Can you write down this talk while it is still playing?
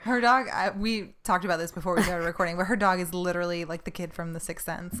Her dog, we talked about this before we started recording, but her dog is literally like the kid from The Sixth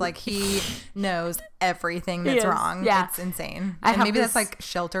Sense. Like, he knows everything that's wrong. Yeah. It's insane. And maybe that's like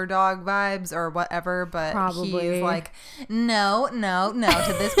shelter dog vibes or whatever, but he's like, no,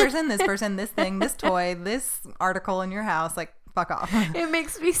 to this person, this thing, this toy, this article in your house. Like, fuck off. It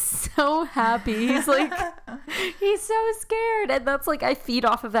makes me so happy. He's like, he's so scared. And that's like, I feed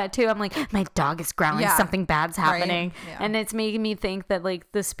off of that too. I'm like, my dog is growling. Yeah. Something bad's happening. Right? Yeah. And it's making me think that like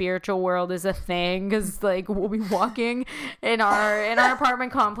the spiritual world is a thing. Cause like we'll be walking in our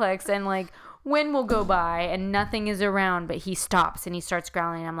apartment complex and like wind will go by and nothing is around, but he stops and he starts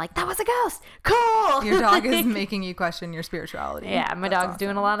growling. I'm like, that was a ghost. Cool. Your dog is making you question your spirituality. Yeah, my dog's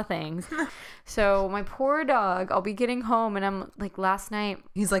doing a lot of things. So my poor dog, I'll be getting home and I'm like, last night.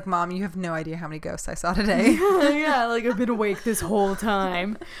 He's like, Mom, you have no idea how many ghosts I saw today. Yeah, like I've been awake this whole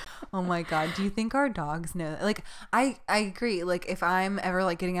time. Oh my God. Do you think our dogs know? Like, I agree. Like, if I'm ever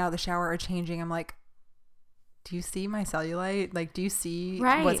like getting out of the shower or changing, I'm like, do you see my cellulite? Like, do you see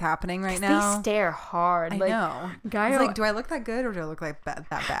what's happening right now? They stare hard. I know. Guys, like, do I look that good or do I look like that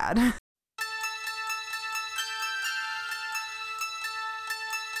bad?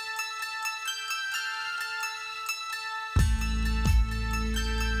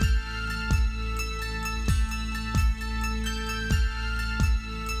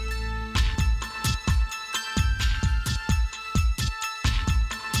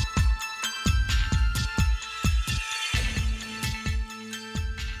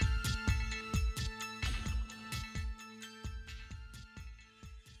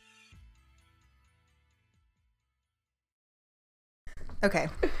 Okay,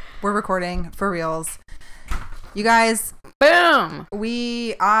 we're recording for reals. You guys. Boom.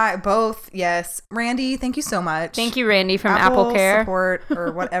 Yes. Randy, thank you so much. Thank you, Randy, from Apple Care. Support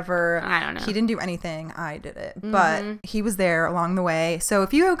or whatever. I don't know. He didn't do anything. I did it. Mm-hmm. But he was there along the way. So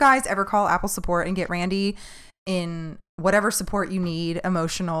if you guys ever call Apple support and get Randy in whatever support you need,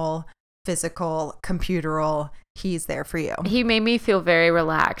 emotional, physical, computeral, he's there for you. He made me feel very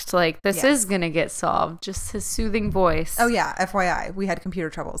relaxed. Like, this is going to get solved. Just his soothing voice. Oh, yeah. FYI, we had computer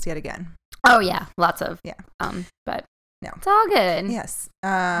troubles yet again. Oh, yeah. Lots of. Yeah. But no. It's all good. Yes.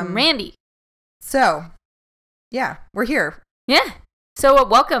 Randy. So, yeah, we're here. Yeah. So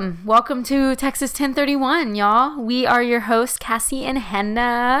welcome to Texas 1031, y'all. We are your hosts, Cassie and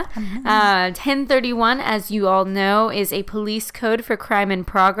Henna. 1031, as you all know, is a police code for crime in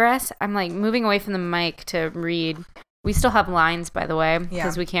progress. I'm like moving away from the mic to read. We still have lines, by the way,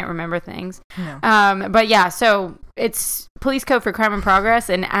 because we can't remember things. No. But yeah, so it's police code for crime in progress,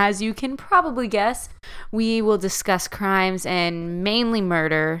 and as you can probably guess, we will discuss crimes and mainly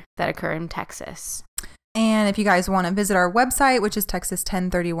murder that occur in Texas. And if you guys want to visit our website, which is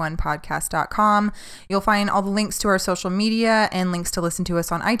texas1031podcast.com, you'll find all the links to our social media and links to listen to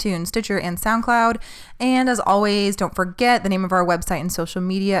us on iTunes, Stitcher, and SoundCloud. And as always, don't forget the name of our website and social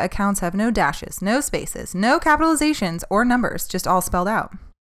media accounts have no dashes, no spaces, no capitalizations or numbers, just all spelled out.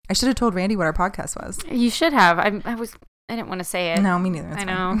 I should have told Randy what our podcast was. You should have. I didn't want to say it. No, me neither. I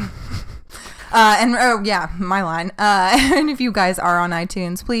know. My line. And if you guys are on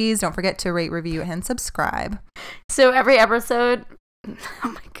iTunes, please don't forget to rate, review, and subscribe. So every episode, oh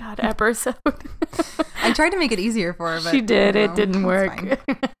my God, episode. I tried to make it easier for her, but she did. It didn't work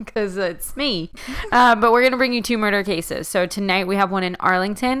because it's me. But we're going to bring you 2 murder cases. So tonight we have one in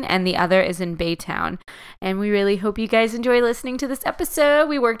Arlington and the other is in Baytown. And we really hope you guys enjoy listening to this episode.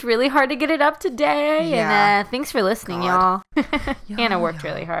 We worked really hard to get it up today. Yeah. And thanks for listening, y'all. Hannah worked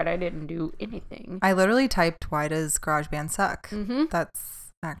really hard. I didn't do anything. I literally typed, why does GarageBand suck? Mm-hmm.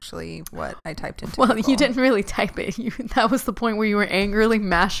 That's actually what I typed into Well, Google. You didn't really type it. That was the point where you were angrily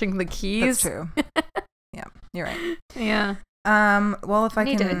mashing the keys. That's true. Yeah, you're right. Yeah. Well, if I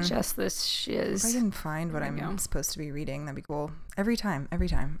need can to adjust this shiz. If I can find what I'm supposed to be reading, that'd be cool. Every time. I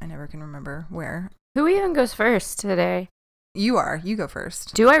never can remember where. Who even goes first today? You go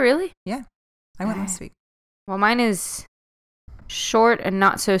first. Do I really? Yeah. I went last week. Well, mine is short and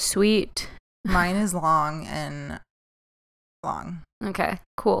not so sweet. Mine is long and long. Okay,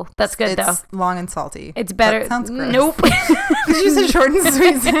 cool. That's good, though. It's long and salty. It's better. That sounds gross. Nope. You said short and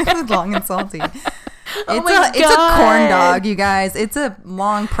sweet. It's long and salty. It's a corn dog, you guys. It's a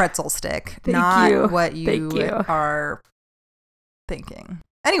long pretzel stick. What you are thinking.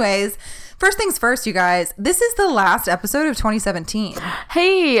 Anyways, first things first, you guys. This is the last episode of 2017.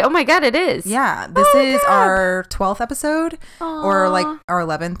 Hey, oh my God, it is. Yeah, this is our 12th episode. Aww. Or like our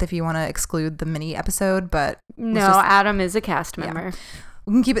 11th if you want to exclude the mini episode. But no, Adam is a cast member. Yeah.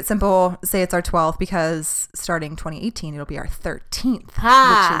 We can keep it simple, say it's our 12th because starting 2018, it'll be our 13th,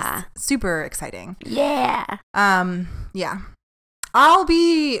 which is super exciting. Yeah. Yeah. I'll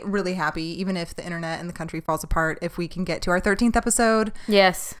be really happy, even if the internet and the country falls apart, if we can get to our 13th episode.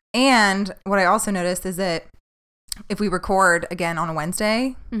 Yes. And what I also noticed is that if we record again on a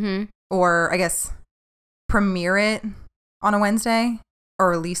Wednesday, or I guess premiere it on a Wednesday, or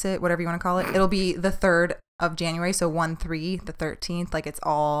release it, whatever you want to call it, it'll be the 3rd of January. So 1/3, the 13th, like it's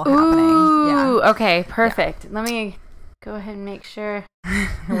all happening. Yeah. Okay, perfect. Yeah. Let me go ahead and make sure.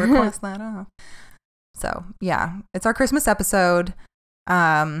 Request that off. So yeah, it's our Christmas episode.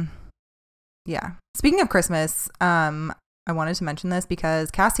 Yeah. Speaking of Christmas, I wanted to mention this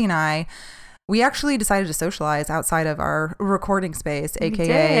because Cassie and I, we actually decided to socialize outside of our recording space,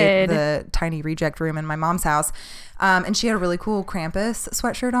 aka the tiny reject room in my mom's house. And she had a really cool Krampus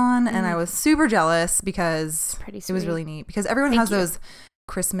sweatshirt on, and I was super jealous because it was really neat. Because everyone has those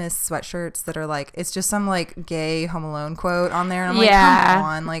Christmas sweatshirts that are like, it's just some like gay Home Alone quote on there, and I'm like, come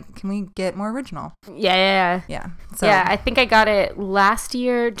on, like, can we get more original? Yeah. So I think I got it last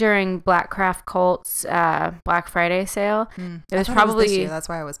year during Black Craft Cult's Black Friday sale. It was probably this year. That's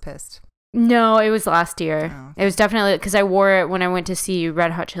why I was pissed. No, it was last year. Oh. It was definitely because I wore it when I went to see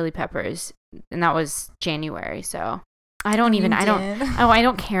Red Hot Chili Peppers, and that was January. So I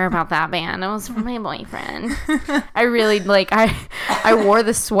don't care about that band. It was for my boyfriend. I really I wore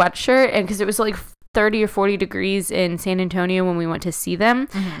the sweatshirt, and because it was like 30 or 40 degrees in San Antonio when we went to see them,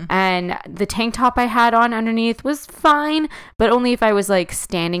 and the tank top I had on underneath was fine, but only if I was like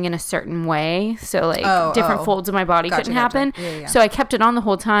standing in a certain way, so like different folds of my body couldn't happen. Yeah. So I kept it on the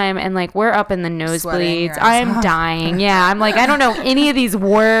whole time, and like we're up in the nosebleeds. I'm dying. Yeah, I'm like, I don't know any of these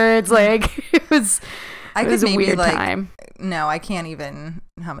words. Like it was a weird time. No, I can't even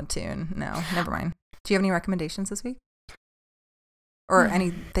hum a tune. No, never mind. Do you have any recommendations this week? Or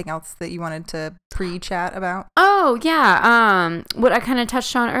anything else that you wanted to pre-chat about? Oh, yeah. What I kind of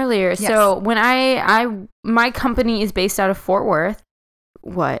touched on earlier. Yes. So when my company is based out of Fort Worth.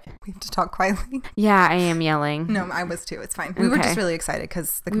 What? We have to talk quietly. Yeah, I am yelling. No, I was too. It's fine. We were just really excited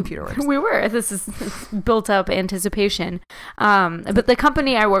because the computer works. We were. This is built up anticipation. But the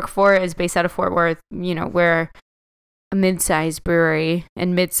company I work for is based out of Fort Worth, where a mid-sized brewery,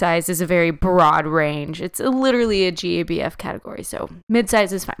 and mid-size is a very broad range. It's literally a GABF category, so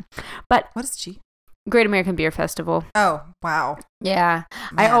mid-size is fine. But what is G? Great American Beer Festival. Oh, wow. Yeah.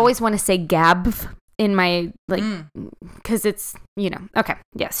 Man. I always want to say GABF in my, because it's, okay.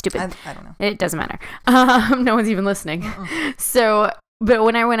 Yeah, stupid. I don't know. It doesn't matter. No one's even listening. So, but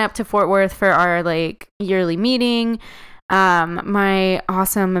when I went up to Fort Worth for our, yearly meeting, my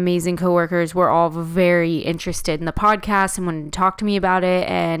awesome, amazing coworkers were all very interested in the podcast and wanted to talk to me about it.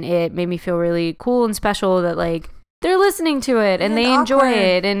 And it made me feel really cool and special that they're listening to it and they enjoy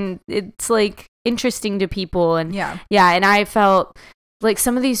it. And it's interesting to people. And yeah. And I felt like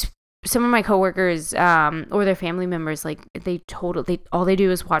some of my coworkers, or their family members, all they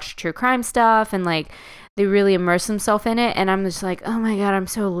do is watch true crime stuff, and they really immerse themselves in it. And I'm just like, oh my God, I'm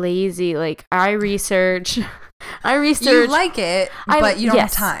so lazy. I research. You like it, but you don't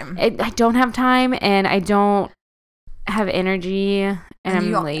have time. I don't have time, and I don't have energy, and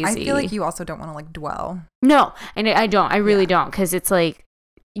I'm lazy. I feel like you also don't want to dwell. No, and I don't. I really don't, because it's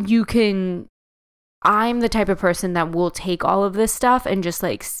I'm the type of person that will take all of this stuff and just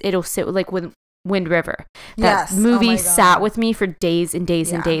it'll sit with Wind River. That movie sat with me for days and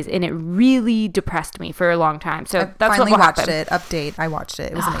days and days, and it really depressed me for a long time. So that's finally what watched happened. It. Update. I watched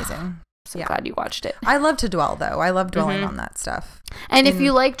it. It was amazing. So glad you watched it. I love to dwell, though. I love dwelling on that stuff. And if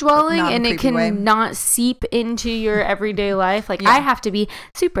you like dwelling and it can not seep into your everyday life, I have to be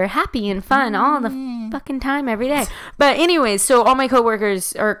super happy and fun all the fucking time every day. But anyways, so all my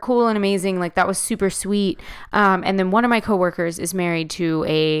coworkers are cool and amazing. That was super sweet. And then one of my coworkers is married to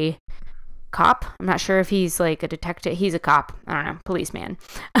a cop. I'm not sure if he's a detective. He's a cop. I don't know, policeman.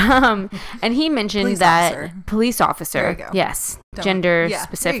 And he mentioned police officer. Yes, gender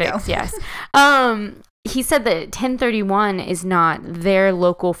specifics. Yes. He said that 1031 is not their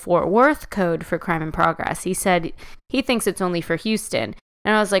local Fort Worth code for crime in progress. He said he thinks it's only for Houston.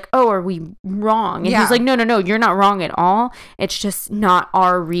 And I was like, oh, are we wrong? And he's like, no, you're not wrong at all. It's just not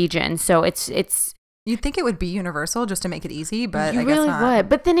our region. So it's you'd think it would be universal just to make it easy, but I guess really not. Would.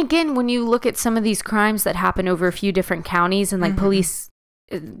 But then again, when you look at some of these crimes that happen over a few different counties and police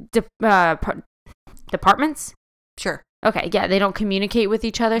departments. Sure. Okay. Yeah. They don't communicate with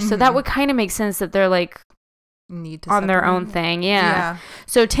each other. So that would kind of make sense that they're need to on their own thing. Yeah.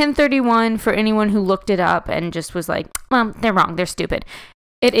 So 1031, for anyone who looked it up and just was like, well, they're wrong. They're stupid.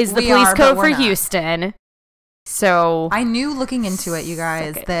 It is the police code for Houston. So I knew looking into it, you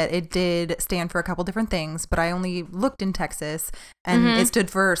guys, that it did stand for a couple different things, but I only looked in Texas, and it stood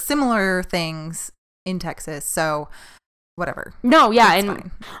for similar things in Texas. So whatever. No, yeah,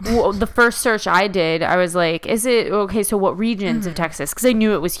 and the first search I did, I was like, "Is it okay? So what regions of Texas?" Because I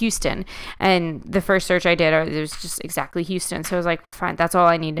knew it was Houston, and the first search I did, it was just exactly Houston. So I was like, "Fine, that's all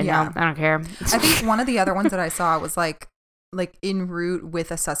I need to know. I don't care." I think one of the other ones that I saw was like en route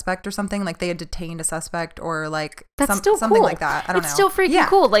with a suspect or something, like they had detained a suspect or like that's still something cool. Like that. I don't know. It's still freaking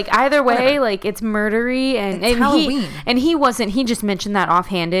cool. Like either way, whatever. Like it's murdery and Halloween. He just mentioned that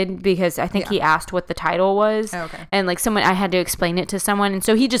offhanded because I think he asked what the title was. Oh, okay. And like I had to explain it to someone, and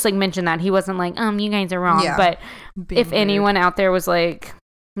so he just like mentioned that. He wasn't like, you guys are wrong. Yeah. But if anyone out there was like,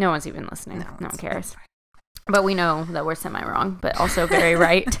 no one's even listening. No one cares. But we know that we're semi wrong, but also very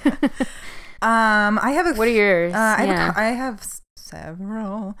right. I have what are yours? I have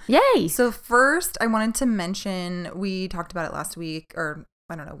several. Yay! So first, I wanted to mention, we talked about it last week, or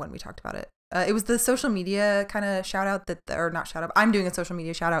I don't know when we talked about it. It was the social media kind of shout out I'm doing a social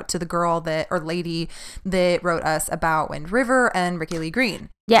media shout out to the lady that wrote us about Wind River and Ricky Lee Green.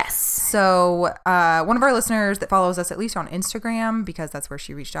 Yes. So one of our listeners that follows us, at least on Instagram, because that's where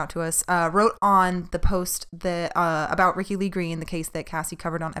she reached out to us, wrote on the post that about Ricky Lee Green, the case that Cassie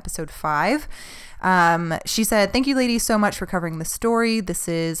covered on episode 5. She said, "Thank you ladies so much for covering the story. This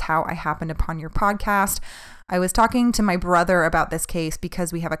is how I happened upon your podcast. I was talking to my brother about this case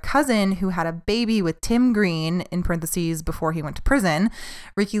because we have a cousin who had a baby with Tim Green, in parentheses, before he went to prison,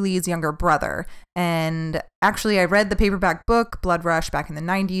 Ricky Lee's younger brother. And actually, I read the paperback book, Blood Rush, back in the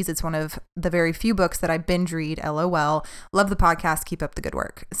 90s. It's one of the very few books that I binge read, LOL. Love the podcast. Keep up the good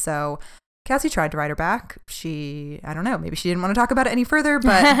work." So Cassie tried to write her back. I don't know, maybe she didn't want to talk about it any further,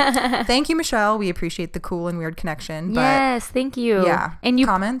 but thank you, Michelle. We appreciate the cool and weird connection. But yes, thank you. Yeah. And you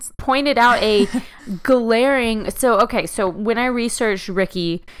comments? Pointed out a glaring, so when I researched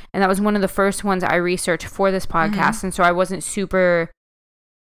Ricky, and that was one of the first ones I researched for this podcast, and so I wasn't super,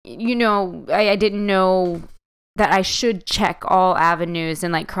 I didn't know that I should check all avenues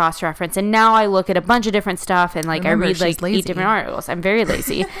and like cross-reference, and now I look at a bunch of different stuff and like I read like 8 different articles. I'm very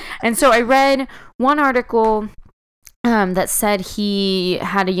lazy. And so I read one article that said he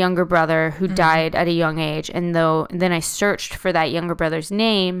had a younger brother who died at a young age, and then I searched for that younger brother's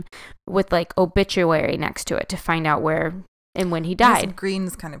name with like obituary next to it to find out where and when he died.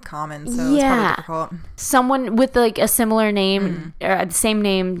 Green's kind of common, so it's probably difficult. Someone with like a similar name, the same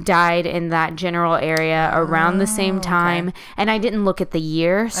name, died in that general area around the same time, and I didn't look at the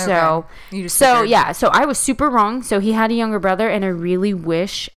year, so so I was super wrong. So he had a younger brother, and I really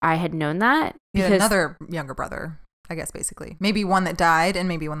wish I had known that. He had another younger brother, I guess, basically. Maybe one that died and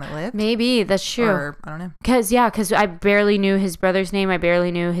maybe one that lived. Maybe, that's true. Or, I don't know. Because I barely knew his brother's name. I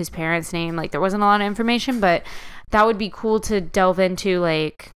barely knew his parents' name. Like, there wasn't a lot of information, but that would be cool to delve into,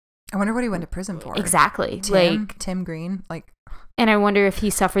 like... I wonder what he went to prison for. Exactly. Tim Green, like... And I wonder if he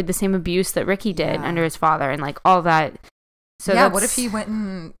suffered the same abuse that Ricky did under his father and, like, all that. So what if he went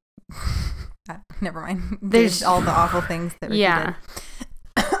and... never mind. There's all the awful things that Ricky did.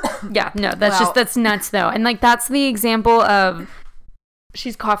 Yeah, no, that's nuts though. And like that's the example of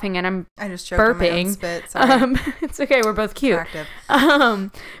she's coughing and I just choked burping. On my own spit. Sorry. It's okay, we're both cute.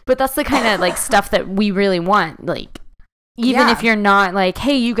 But that's the kind of like stuff that we really want. Like even if you're not like,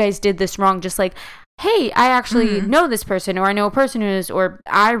 hey, you guys did this wrong, just like, hey, I actually know this person, or I know a person who is, or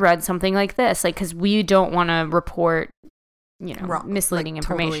I read something like this, like, because we don't want to report misleading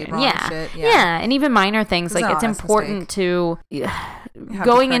information. Totally wrong shit. Yeah, and even minor things. Like it's important to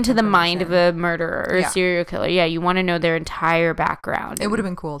going into the mind of a murderer or a serial killer. Yeah, you want to know their entire background. It would have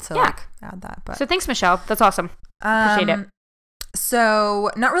been cool to like add that. But so thanks, Michelle. That's awesome. Appreciate it.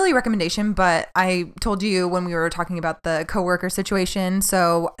 So not really a recommendation, but I told you when we were talking about the coworker situation.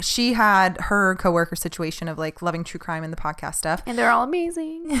 So she had her coworker situation of like loving true crime and the podcast stuff. And they're all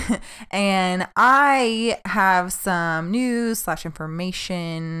amazing. And I have some news /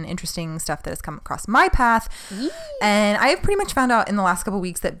 information, interesting stuff that has come across my path. Yee. And I have pretty much found out in the last couple of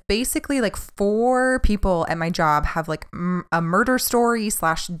weeks that basically like 4 people at my job have like a murder story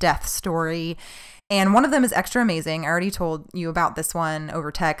 / death story. And one of them is extra amazing. I already told you about this one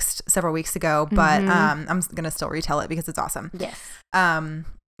over text several weeks ago, but I'm going to still retell it because it's awesome. Yes.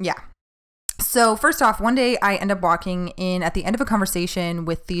 Yeah. So first off, one day I end up walking in at the end of a conversation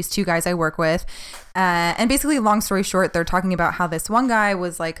with these 2 guys I work with. And basically, long story short, they're talking about how this one guy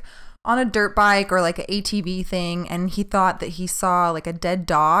was like on a dirt bike or like an ATV thing, and he thought that he saw like a dead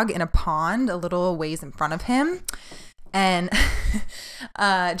dog in a pond a little ways in front of him. And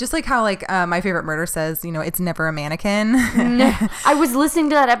just like how like My Favorite Murder says, it's never a mannequin. I was listening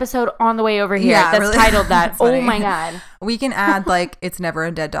to that episode on the way over here. Yeah, that's really, titled that. Oh my God. We can add like it's never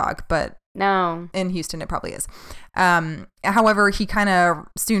a dead dog, but No. In Houston, it probably is. However, he kind of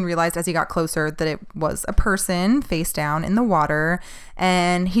soon realized as he got closer that it was a person face down in the water.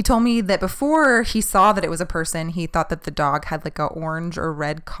 And he told me that before he saw that it was a person, he thought that the dog had like a orange or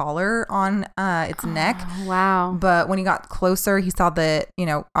red collar on its neck. Wow. But when he got closer, he saw that,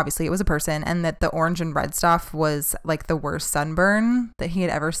 obviously it was a person, and that the orange and red stuff was like the worst sunburn that he had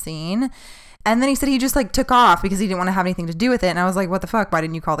ever seen. And then he said he just like took off because he didn't want to have anything to do with it. And I was like, what the fuck? Why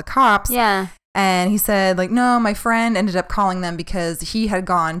didn't you call the cops? Yeah. And he said like, no, my friend ended up calling them because he had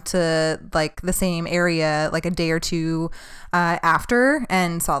gone to like the same area like a day or two after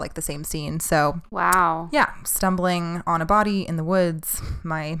and saw like the same scene. So wow. Yeah. Stumbling on a body in the woods,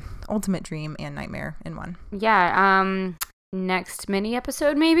 my ultimate dream and nightmare in one. Yeah. Next mini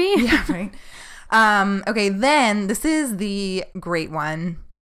episode maybe? Yeah, right. Okay, then this is the great one.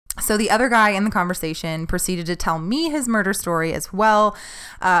 So the other guy in the conversation proceeded to tell me his murder story as well,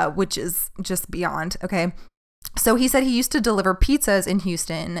 which is just beyond. Okay. So he said he used to deliver pizzas in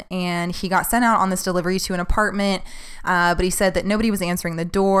Houston, and he got sent out on this delivery to an apartment, but he said that nobody was answering the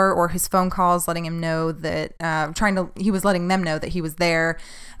door or his phone calls letting him know that, he was letting them know that he was there.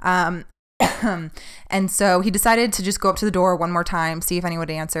 And so he decided to just go up to the door one more time, see if anyone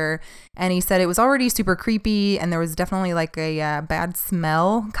would answer. And he said it was already super creepy, and there was definitely like a bad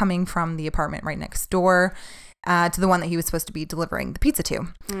smell coming from the apartment right next door to the one that he was supposed to be delivering the pizza to.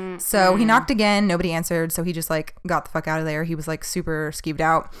 Mm-hmm. So he knocked again. Nobody answered. So he just like got the fuck out of there. He was like super skeeved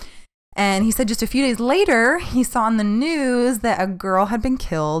out. And he said just a few days later, he saw on the news that a girl had been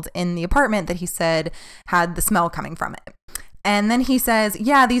killed in the apartment that he said had the smell coming from it. And then he says,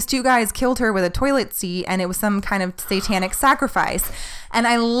 yeah, these two guys killed her with a toilet seat, and it was some kind of satanic sacrifice. And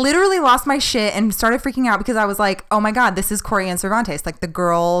I literally lost my shit and started freaking out because I was like, oh my God, this is Corey Ann Cervantes, like the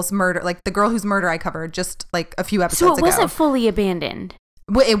girl's murder, like the girl whose murder I covered just like a few episodes ago. So it wasn't fully abandoned.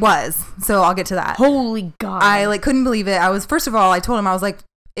 Well, it was. So I'll get to that. Holy God. I like couldn't believe it. First of all, I told him, I was like,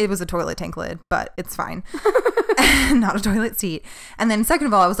 it was a toilet tank lid, but it's fine. Not a toilet seat. And then second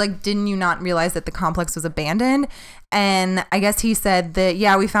of all, I was like, didn't you not realize that the complex was abandoned? And I guess he said that,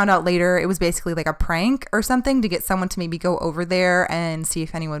 yeah, we found out later it was basically like a prank or something to get someone to maybe go over there and see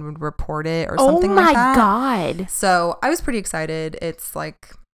if anyone would report it or something like that. Oh my God. So I was pretty excited. It's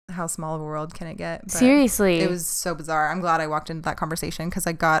like, how small of a world can it get? But seriously. It was so bizarre. I'm glad I walked into that conversation because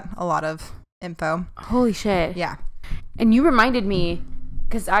I got a lot of info. Holy shit. Yeah. And you reminded me,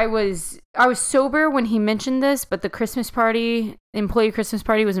 because I was sober when he mentioned this, but the employee Christmas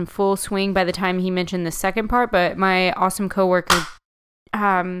party was in full swing by the time he mentioned the second part. But my awesome coworker,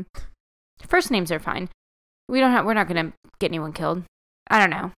 first names are fine. We're not gonna get anyone killed. I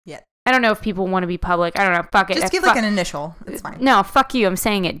don't know. Yeah. I don't know if people want to be public. I don't know. Fuck it. Just give like an initial. It's fine. No, fuck you. I'm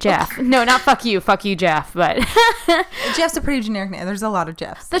saying it, Jeff. No, not fuck you. Fuck you, Jeff. But Jeff's a pretty generic name. There's a lot of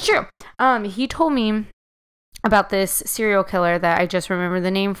Jeffs. That's true. He told me about this serial killer that I just remember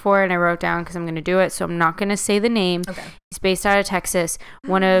the name for, and I wrote down because I'm going to do it, so I'm not going to say the name. Okay. He's based out of Texas.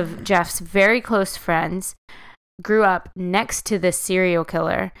 One of Jeff's very close friends grew up next to this serial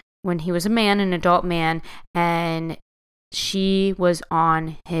killer when he was an adult man, and she was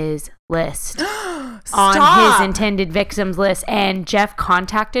on his list. On his intended victims list, and Jeff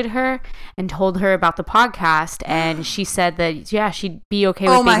contacted her and told her about the podcast, and she said that she'd be okay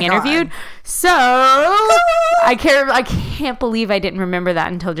with being interviewed. So I can't believe I didn't remember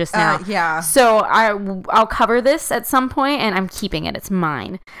that until just now. Yeah. So I'll cover this at some point, and I'm keeping it. It's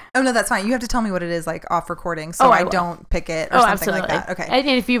mine. Oh no, that's fine. You have to tell me what it is like off recording, so I don't pick it or something absolutely. Like that. Okay. And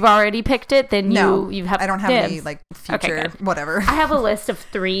if you've already picked it, then you have. I don't have any like future whatever. I have a list of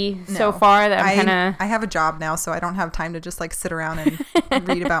 3 so far that I'm kind of. I have a job now, so I don't have time to just like sit around and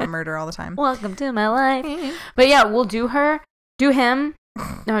read about murder all the time. Welcome to my life. But yeah, we'll do him.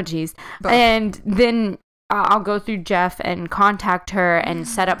 Oh, geez. Both. And then I'll go through Jeff and contact her and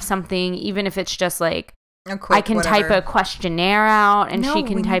set up something, even if it's just like I can type a questionnaire out and she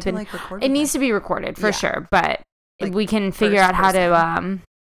can type in. It needs to be recorded for sure, but like we can figure out how to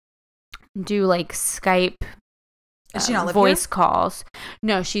do like Skype. Does she not live voice here? Calls.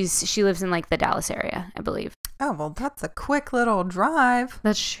 No, she lives in like the Dallas area, I believe. Oh, well, that's a quick little drive.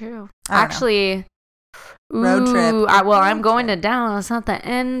 That's true. Actually, road trip. I'm going to Dallas at the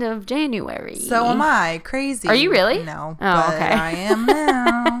end of January. So am I. Crazy. Are you really? No. Oh, okay. I am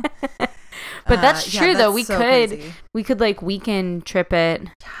now. But that's true, though. We crazy. could like weekend trip it.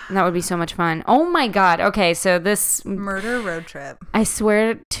 And that would be so much fun. Oh my God. Okay, so this murder road trip. I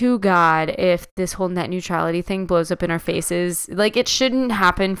swear to God, if this whole net neutrality thing blows up in our faces, like it shouldn't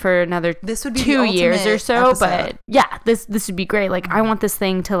happen for another 2 years or so. Episode. But yeah, this would be great. Like I want this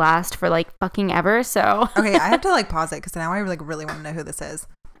thing to last for like fucking ever. So okay, I have to like pause it because now I like really want to know who this is.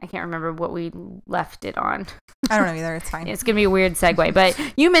 I can't remember what we left it on. I don't know either. It's fine. It's going to be a weird segue. But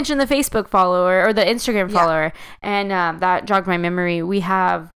you mentioned the Facebook follower or the Instagram follower. And that jogged my memory. We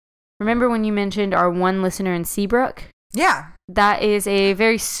have, remember when you mentioned our one listener in Seabrook? Yeah. That is a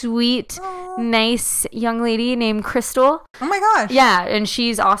very sweet, nice young lady named Crystal. Oh my gosh. Yeah, and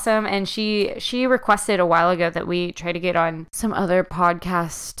she's awesome. And she requested a while ago that we try to get on some other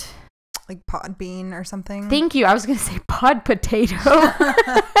podcast. Like Podbean or something. Thank you. I was going to say pod potato.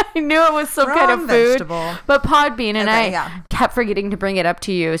 I knew it was some kind of food. Vegetable. But Podbean. And I kept forgetting to bring it up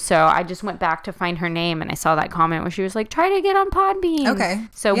to you. So I just went back to find her name and I saw that comment where she was like, try to get on Podbean. Okay.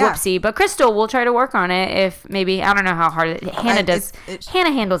 So whoopsie. But Crystal, we'll try to work on it if maybe, I don't know how hard it Hannah does.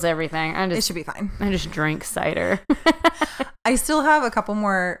 Hannah handles everything. It should be fine. I just drink cider. I still have a couple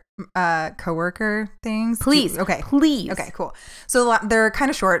more coworker things. Please. Okay, cool. So they're kind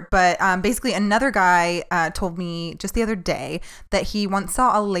of short, but basically another guy told me just the other day that he once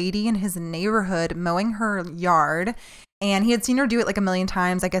saw a lady in his neighborhood mowing her yard. And he had seen her do it like a million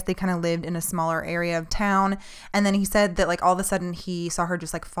times. I guess they kind of lived in a smaller area of town. And then he said that like all of a sudden he saw her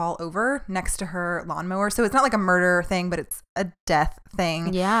just like fall over next to her lawnmower. So it's not like a murder thing, but it's a death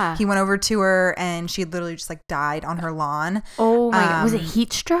thing. Yeah. He went over to her and she had literally just like died on her lawn. Oh my God. Was it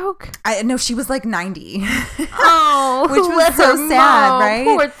heat stroke? No, she was like 90. Oh, which was so sad, right?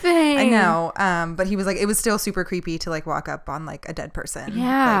 Poor thing. I know. But he was like, it was still super creepy to like walk up on like a dead person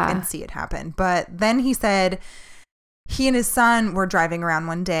and see it happen. But then he said he and his son were driving around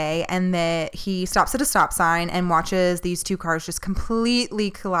one day and that he stops at a stop sign and watches these two cars just completely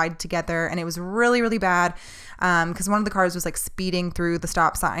collide together. And it was really, really bad because one of the cars was like speeding through the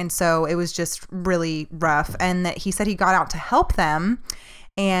stop sign. So it was just really rough. And that he said he got out to help them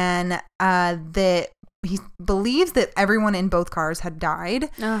and that he believes that everyone in both cars had died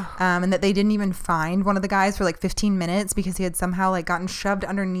and that they didn't even find one of the guys for like 15 minutes because he had somehow like gotten shoved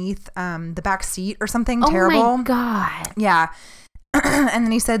underneath the back seat or something terrible. Oh my God. Yeah. And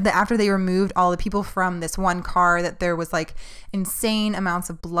then he said that after they removed all the people from this one car that there was like insane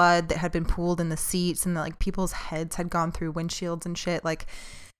amounts of blood that had been pooled in the seats and that like people's heads had gone through windshields and shit. Like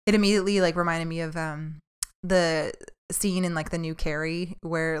it immediately like reminded me of the scene in like the new Carrie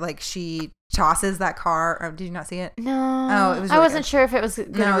where like she tosses that car. Or, did you not see it? No. Oh, it was. Really I wasn't sure if it was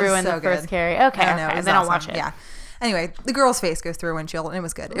going to ruin the first Carrie. Okay, no, okay. Then I'll watch it. Yeah. Anyway, the girl's face goes through a windshield and it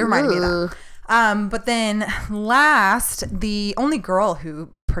was good. It reminded me of that. But then last, the only girl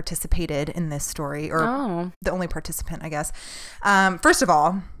who participated in this story, or the only participant, I guess. First of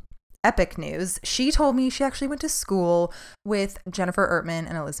all, epic news. She told me she actually went to school with Jennifer Ertman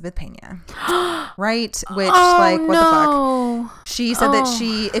and Elizabeth Pena. Right? Which, what the fuck? She said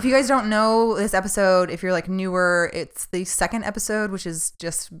that if you guys don't know this episode, if you're like newer, it's the second episode, which is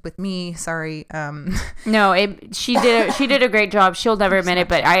just with me. Sorry. No, she did a great job. She'll never admit it,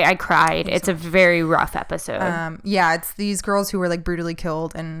 but I cried. It's a very rough episode. Yeah, it's these girls who were like brutally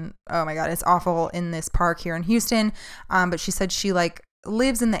killed, and oh my God, it's awful in this park here in Houston. But she said she like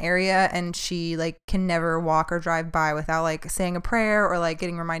lives in the area and she like can never walk or drive by without like saying a prayer or like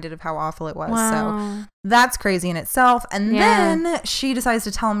getting reminded of how awful it was. Wow. So that's crazy in itself. And then she decides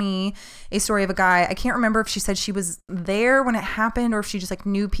to tell me a story of a guy. I can't remember if she said she was there when it happened or if she just like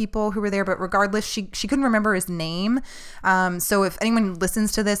knew people who were there, but regardless, she couldn't remember his name. So if anyone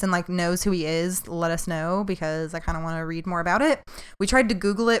listens to this and like knows who he is, let us know because I kind of want to read more about it. We tried to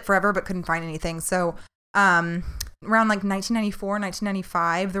Google it forever but couldn't find anything. So around like 1994,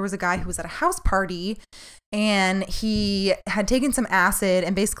 1995, there was a guy who was at a house party and he had taken some acid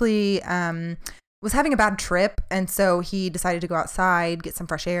and basically was having a bad trip. And so he decided to go outside, get some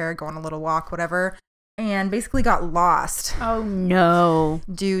fresh air, go on a little walk, whatever, and basically got lost. Oh no.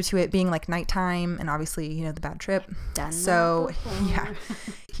 Due to it being like nighttime and obviously, you know, the bad trip. So yeah,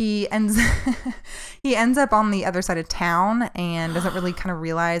 he ends up on the other side of town and doesn't really kind of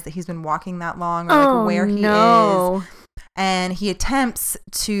realize that he's been walking that long or like where he is. And he attempts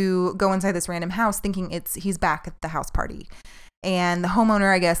to go inside this random house thinking he's back at the house party. And the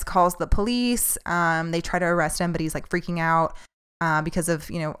homeowner, I guess, calls the police. They try to arrest him, but he's like freaking out because of,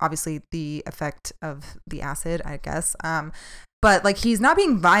 you know, obviously the effect of the acid, I guess. But like he's not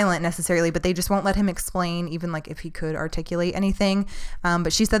being violent necessarily, but they just won't let him explain even like if he could articulate anything.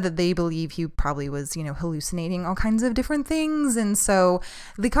 But she said that they believe he probably was, you know, hallucinating all kinds of different things. And so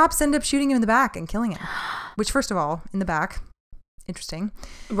the cops end up shooting him in the back and killing him, which first of all, in the back. Interesting.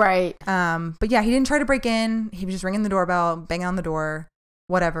 Right. But yeah, he didn't try to break in. He was just ringing the doorbell, banging on the door,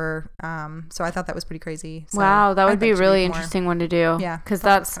 whatever. So I thought that was pretty crazy. So wow. That would be a really interesting one to do. Yeah. Cause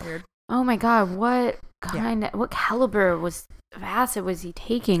that's weird. Oh my God. What what caliber of acid was he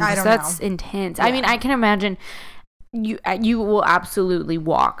taking? I don't know. That's intense. Yeah. I mean, I can imagine you will absolutely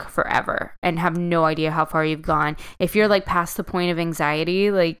walk forever and have no idea how far you've gone. If you're like past the point of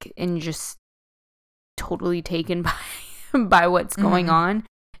anxiety, like, and just totally taken by what's going on,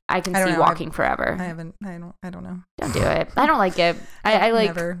 I can see walking forever. I don't know. Don't do it. I don't like it. I like,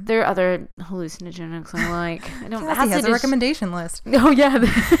 never. There are other hallucinogenics I like. I don't. Cassie has a recommendation list. Oh yeah.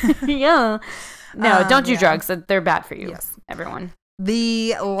 Yeah. No, don't do drugs. They're bad for you. Yes. Everyone.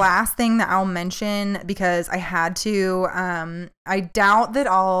 The last thing that I'll mention, because I had to, I doubt that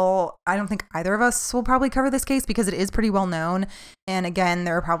I don't think either of us will probably cover this case because it is pretty well known. And again,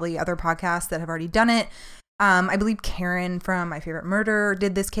 there are probably other podcasts that have already done it. I believe Karen from My Favorite Murder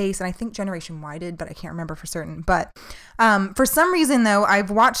did this case, and I think Generation Y did, but I can't remember for certain. But for some reason, though,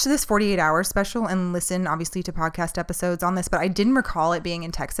 I've watched this 48 Hours special and listened, obviously, to podcast episodes on this, but I didn't recall it being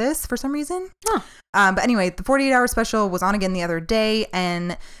in Texas for some reason. Huh. But anyway, the 48 Hour special was on again the other day,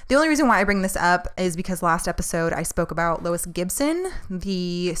 and the only reason why I bring this up is because last episode I spoke about Lois Gibson,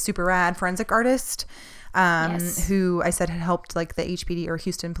 the super rad forensic artist. Who I said had helped like the HPD or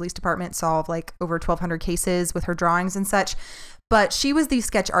Houston Police Department solve like over 1,200 cases with her drawings and such. But she was the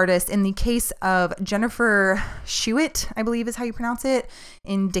sketch artist in the case of Jennifer Schuett, I believe is how you pronounce it,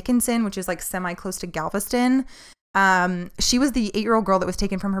 in Dickinson, which is like semi close to Galveston. She was the 8-year-old girl that was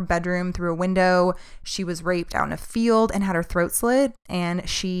taken from her bedroom through a window. She was raped out in a field and had her throat slit, and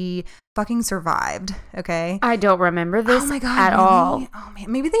she fucking survived. Okay. I don't remember this at all. Oh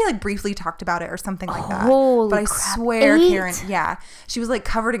man, maybe they like briefly talked about it or something like that. Holy but I crap. swear, Karen, she was like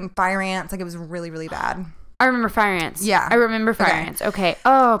covered in fire ants. Like it was really, really bad. I remember fire ants. Yeah. I remember fire ants. Okay.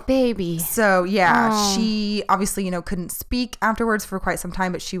 Oh, baby. So, she obviously, couldn't speak afterwards for quite some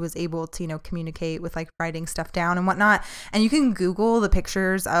time, but she was able to, communicate with like writing stuff down and whatnot. And you can Google the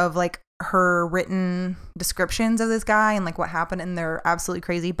pictures of like her written descriptions of this guy and like what happened, and they're absolutely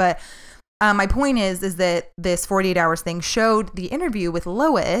crazy. But my point is that this 48 Hours thing showed the interview with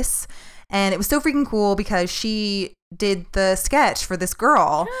Lois, and it was so freaking cool because she did the sketch for this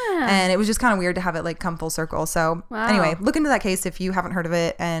girl, and it was just kind of weird to have it like come full circle. So anyway, look into that case if you haven't heard of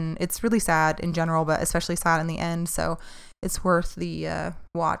it, and it's really sad in general, but especially sad in the end. So it's worth the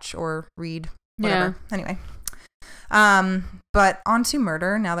watch or read, whatever. Anyway, but on to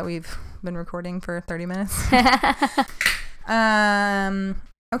murder now that we've been recording for 30 minutes.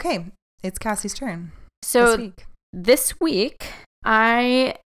 Okay, it's Cassie's turn. So this week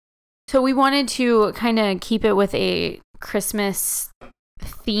So we wanted to kind of keep it with a Christmas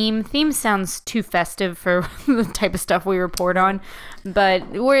theme. Theme sounds too festive for the type of stuff we report on, but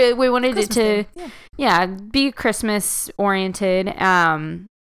we wanted Christmas it to, be Christmas oriented. And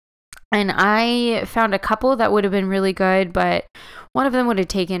I found a couple that would have been really good, but one of them would have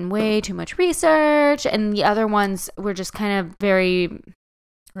taken way too much research, and the other ones were just kind of very...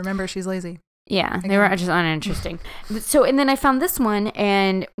 Remember, she's lazy. Yeah, they were just uninteresting. So, and then I found this one,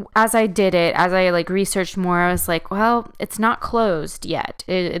 and as I like researched more, I was like, well, it's not closed yet.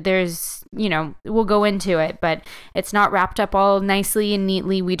 There's, we'll go into it, but it's not wrapped up all nicely and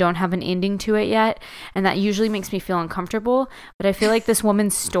neatly. We don't have an ending to it yet, and that usually makes me feel uncomfortable. But I feel like this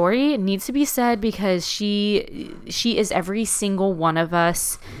woman's story needs to be said because she is every single one of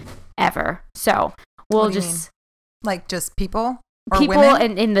us ever. So we'll just like just people.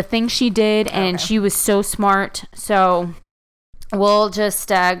 And in the things she did, and she was so smart. So we'll just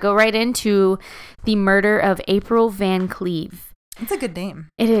go right into the murder of April Van Cleve. It's a good name.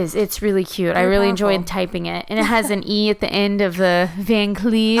 It is. It's really cute. I really enjoyed typing it. And it has an E at the end of the Van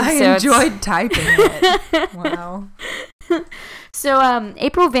Cleve. I enjoyed typing it. Wow. So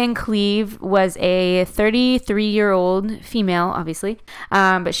April Van Cleve was a 33-year-old female, obviously,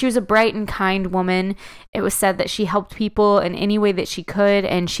 but she was a bright and kind woman. It was said that she helped people in any way that she could,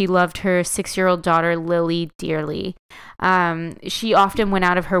 and she loved her 6-year-old daughter, Lily, dearly. She often went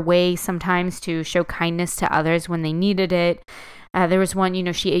out of her way sometimes to show kindness to others when they needed it. There was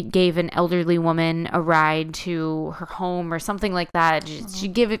one, she gave an elderly woman a ride to her home or something like that. She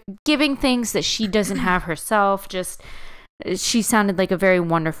giving things that she doesn't have herself. She sounded like a very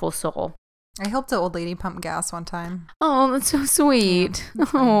wonderful soul. I helped an old lady pump gas one time. Oh, that's so sweet.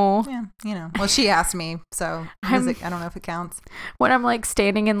 Yeah, Well, she asked me, so I don't know if it counts. When I'm like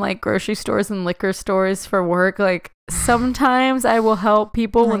standing in like grocery stores and liquor stores for work, like sometimes I will help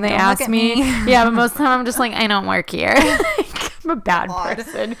people when they ask me. Yeah, but most of the time I'm just like, I don't work here. I'm a bad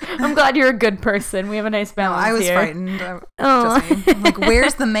person. I'm glad you're a good person. We have a nice balance. I was here. Frightened. I'm like,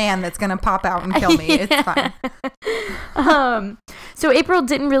 where's the man that's gonna pop out and kill me? It's fine. So April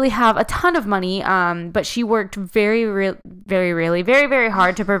didn't really have a ton of money, but she worked very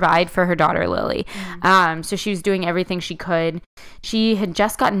hard to provide for her daughter Lily. So she was doing everything she could. She had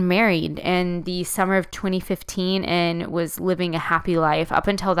just gotten married in the summer of 2015 and was living a happy life. Up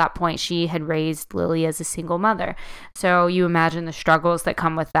until that point, she had raised Lily as a single mother. So you imagine the struggles that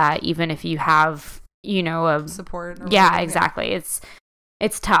come with that, even if you have, a support. Yeah, exactly.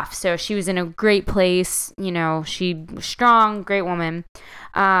 It's tough. So she was in a great place. She was strong, great woman.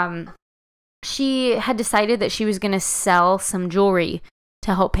 She had decided that she was going to sell some jewelry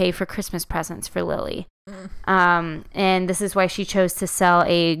to help pay for Christmas presents for Lily. And this is why she chose to sell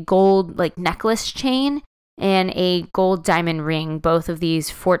a gold necklace chain and a gold diamond ring, both of these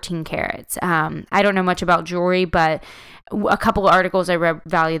 14 carats. I don't know much about jewelry, but a couple of articles I read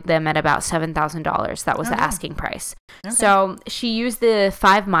valued them at about $7,000. That was the asking price. Okay. So she used the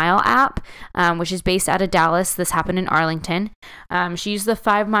 5 Mile app, which is based out of Dallas. This happened in Arlington. She used the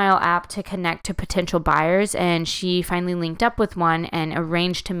 5 Mile app to connect to potential buyers, and she finally linked up with one and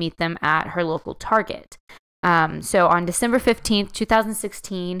arranged to meet them at her local Target. So on December 15th,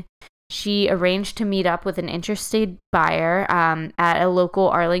 2016, she arranged to meet up with an interested buyer at a local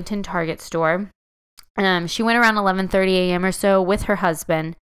Arlington Target store. She went around 11:30 a.m. or so with her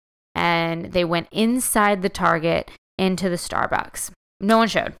husband, and they went inside the Target into the Starbucks. No one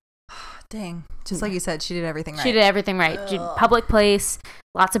showed. Dang. Just like you said, she did everything right. She did everything right. Public place,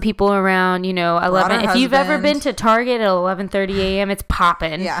 lots of people around, 11. If you've ever been to Target at 11:30 a.m., it's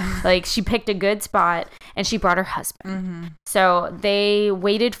popping. Yeah. She picked a good spot, and she brought her husband. Mm-hmm. So they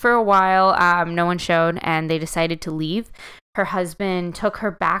waited for a while. No one showed, and they decided to leave. Her husband took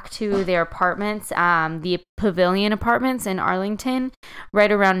her back to their apartments, the Pavilion Apartments in Arlington, right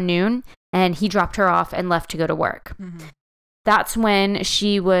around noon, and he dropped her off and left to go to work. Mm-hmm. That's when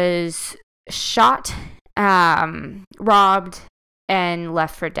she was shot, robbed, and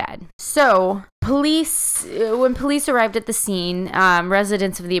left for dead. So when police arrived at the scene,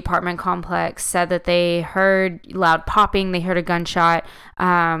 residents of the apartment complex said that they heard loud popping, they heard a gunshot.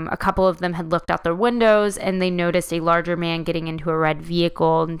 A couple of them had looked out their windows, and they noticed a larger man getting into a red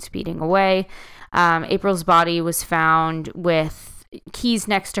vehicle and speeding away. April's body was found with keys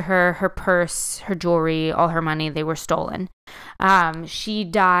next to her, her purse, her jewelry, all her money. They were stolen. She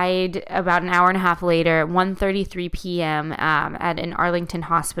died about an hour and a half later, 1:33 p.m. At an Arlington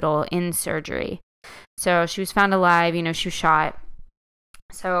hospital in surgery. So she was found alive. She was shot.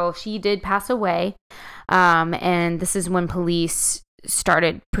 So she did pass away. And this is when police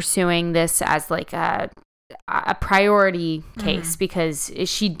started pursuing this as a priority case, because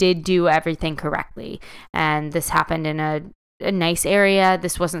she did do everything correctly. And this happened in a nice area.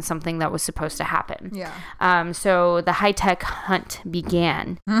 This wasn't something that was supposed to happen. Yeah. So the high-tech hunt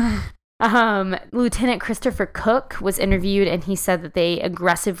began. Lieutenant Christopher Cook was interviewed, and he said that they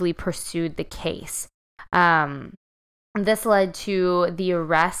aggressively pursued the case. This led to the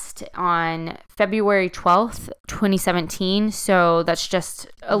arrest on February 12th, 2017. So that's just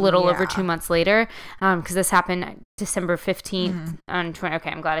a little over 2 months later, because this happened December 15th on 20. Okay,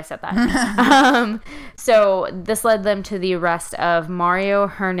 I'm glad I said that. So this led them to the arrest of Mario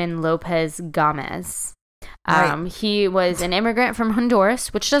Hernan Lopez Gomez. Right. He was an immigrant from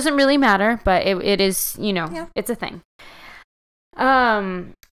Honduras, which doesn't really matter, but it is, it's a thing.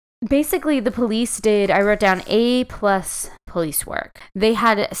 Basically, the police did, I wrote down A+ police work. They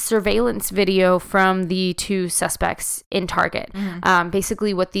had surveillance video from the two suspects in Target.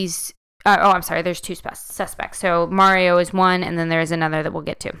 Basically what these, there's two suspects. So Mario is one, and then there's another that we'll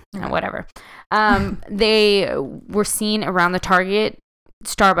get to, whatever. They were seen around the Target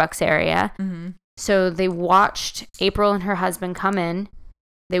Starbucks area. So they watched April and her husband come in.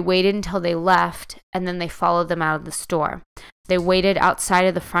 They waited until they left, and then they followed them out of the store. They waited outside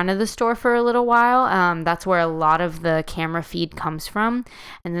of the front of the store for a little while. That's where a lot of the camera feed comes from.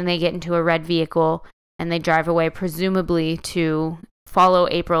 And then they get into a red vehicle, and they drive away, presumably to follow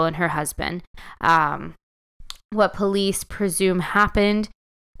April and her husband. What police presume happened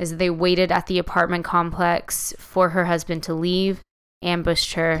is they waited at the apartment complex for her husband to leave,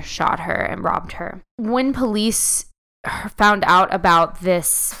 ambushed her, shot her, and robbed her. When police found out about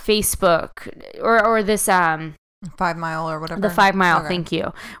this Facebook or this 5 Mile or whatever. The 5 Mile, okay. Thank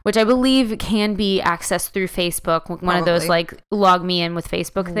you. Which I believe can be accessed through Facebook. One of those log me in with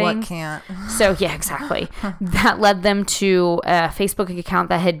Facebook things. What can't? So yeah, exactly. That led them to a Facebook account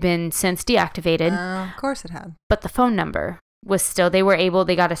that had been since deactivated. Of course it had. But the phone number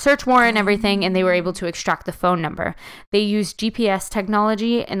they got a search warrant and everything, and they were able to extract the phone number. They used GPS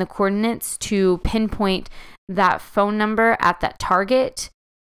technology and the coordinates to pinpoint that phone number at that target,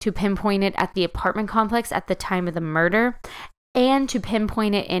 to pinpoint it at the apartment complex at the time of the murder, and to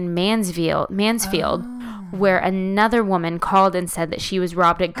pinpoint it in Mansfield, where another woman called and said that she was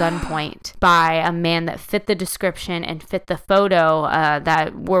robbed at gunpoint by a man that fit the description and fit the photo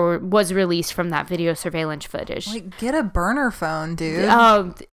that was released from that video surveillance footage. Like, get a burner phone, dude.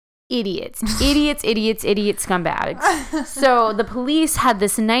 Oh, idiots, scumbags. So the police had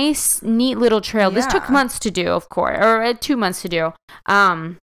this nice, neat little trail. This took months to do, of course, or 2 months to do.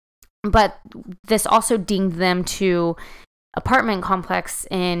 But this also dinged them to apartment complex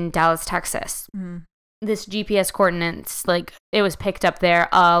in Dallas, Texas. This GPS coordinates, like, it was picked up there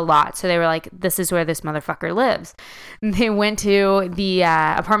a lot. So they were like, this is where this motherfucker lives. They went to the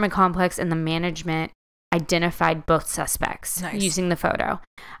apartment complex, and the management identified both suspects using the photo.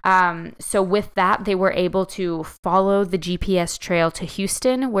 So with that, they were able to follow the GPS trail to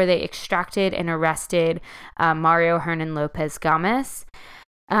Houston, where they extracted and arrested Mario Hernan Lopez Gomez.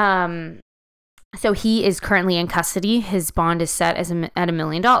 So he is currently in custody. His bond is set at $1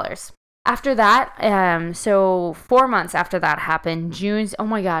 million. After that, so 4 months after that happened,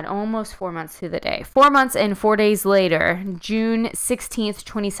 almost 4 months to the day. 4 months and 4 days later, June 16th,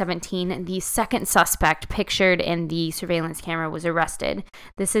 2017, the second suspect pictured in the surveillance camera was arrested.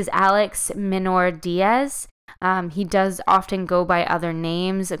 This is Alex Menor Diaz. He does often go by other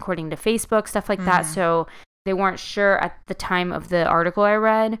names, according to Facebook, stuff like that. So they weren't sure at the time of the article I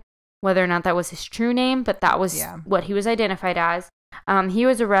read whether or not that was his true name, but that was what he was identified as. He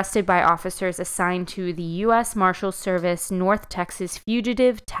was arrested by officers assigned to the U.S. Marshals Service North Texas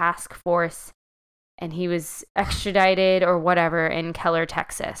Fugitive Task Force, and he was extradited or whatever in Keller,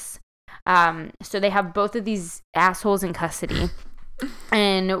 Texas. So they have both of these assholes in custody.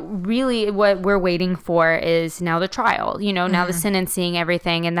 And really what we're waiting for is now the trial, now the sentencing,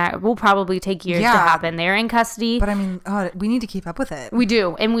 everything, and that will probably take years to happen. They're in custody. But I mean, we need to keep up with it. We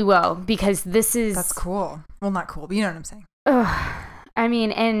do, and we will, because that's cool. Well, not cool, but you know what I'm saying. I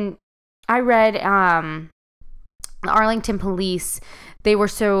mean, and I read the Arlington police, they were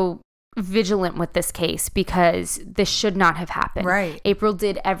so vigilant with this case because this should not have happened. Right. April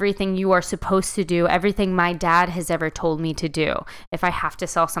did everything you are supposed to do, everything my dad has ever told me to do if I have to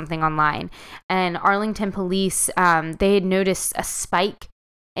sell something online. And Arlington police, they had noticed a spike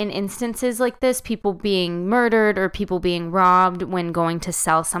in instances like this, people being murdered or people being robbed when going to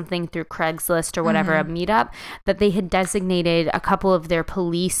sell something through Craigslist or whatever, a meetup, that they had designated a couple of their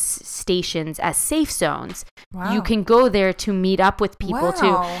police stations as safe zones. Wow. You can go there to meet up with people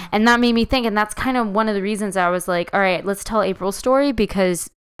too. And that made me think, and that's kind of one of the reasons I was like, all right, let's tell April's story, because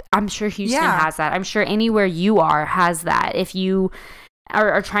I'm sure Houston has that. I'm sure anywhere you are has that. If you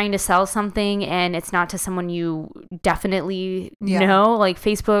are trying to sell something and it's not to someone you definitely know, like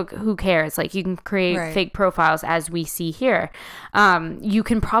Facebook, who cares? Like, you can create fake profiles, as we see here. You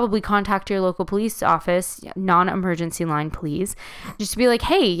can probably contact your local police office, non-emergency line, please, just to be like,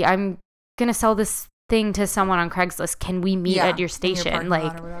 hey, I'm gonna sell this thing to someone on Craigslist. Can we meet at your station?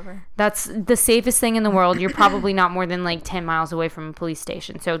 Like, that's the safest thing in the world. You're probably not more than like 10 miles away from a police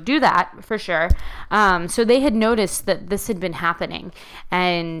station. So do that for sure. So they had noticed that this had been happening,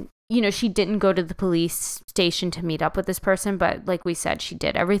 and she didn't go to the police station to meet up with this person, but like we said, she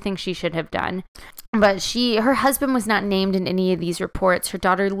did everything she should have done. But her husband was not named in any of these reports. Her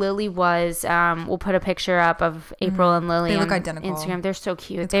daughter Lily was. We'll put a picture up of April and Lily. They look identical. Instagram. They're so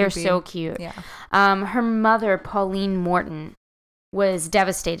cute. They're so cute. Yeah. Her mother, Pauline Morton, was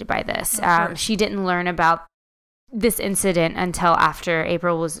devastated by this. She didn't learn about this incident until after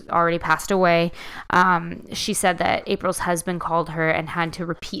April was already passed away. She said that April's husband called her and had to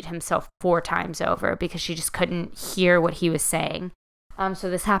repeat himself 4 times over because she just couldn't hear what he was saying.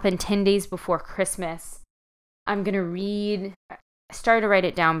 So this happened 10 days before Christmas. I'm going to read. I started to write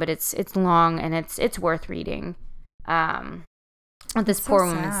it down, but it's long and it's worth reading. What this poor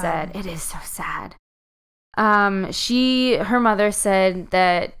woman said. It is so sad. Her mother said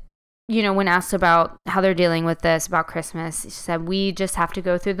that, when asked about how they're dealing with this, about Christmas, she said, we just have to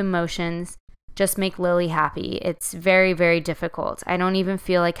go through the motions, just make Lily happy. It's very, very difficult. I don't even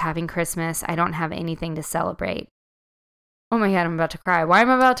feel like having Christmas. I don't have anything to celebrate. Oh my God, I'm about to cry. Why am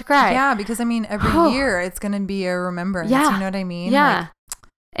I about to cry? Yeah, because every year it's going to be a remembrance. Yeah. You know what I mean? Yeah.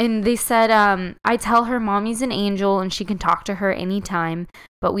 And they said, I tell her mommy's an angel and she can talk to her anytime,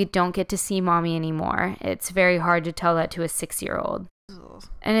 but we don't get to see mommy anymore. It's very hard to tell that to a 6-year-old.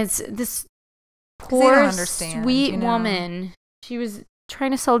 And it's this poor, sweet woman. She was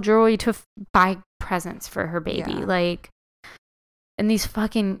trying to sell jewelry to buy presents for her baby. Yeah. Like, And these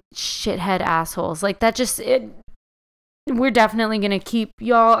fucking shithead assholes. Like, that just, we're definitely going to keep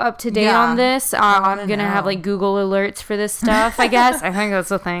y'all up to date on this. I'm going to have, like, Google alerts for this stuff, I guess. I think that's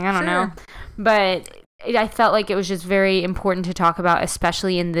the thing. I don't know. But I felt like it was just very important to talk about,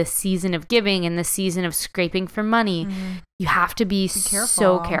 especially in this season of giving and the season of scraping for money. You have to be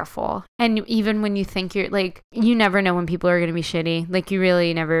so careful. And even when you think you're, like, you never know when people are going to be shitty. Like, you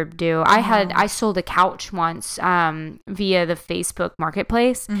really never do. I sold a couch once via the Facebook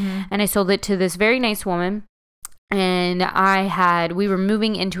Marketplace, and I sold it to this very nice woman. And we were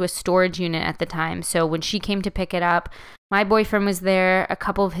moving into a storage unit at the time. So when she came to pick it up, my boyfriend was there. A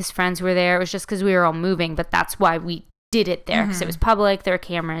couple of his friends were there. It was just because we were all moving, but that's why we did it there, because it was public. There were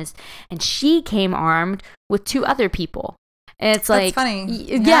cameras. And she came armed with 2 other people. And it's like, that's funny.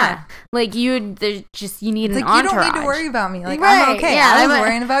 Yeah. Like, you need it's an entourage. You don't need to worry about me. Like, right. I'm okay. Yeah, I was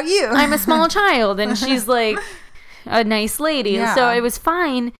worrying about you. I'm a small child, and she's like a nice lady. Yeah. So it was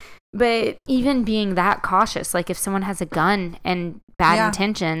fine. But even being that cautious, like, if someone has a gun and bad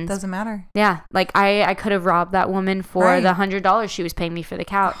intentions, doesn't matter. Yeah, like, I could have robbed that woman for the $100 she was paying me for the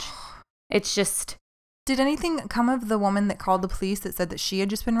couch. It's just. Did anything come of the woman that called the police that said that she had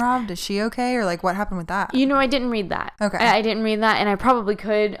just been robbed? Is she okay, or like what happened with that? You know, I didn't read that. Okay, I didn't read that, and I probably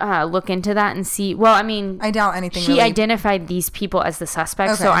could look into that and see. Well, I mean, I doubt anything. She identified these people as the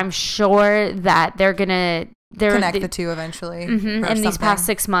suspects, so I'm sure that they're gonna. Connect the 2 eventually. In these past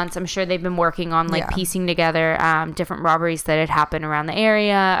 6 months, I'm sure they've been working on like piecing together different robberies that had happened around the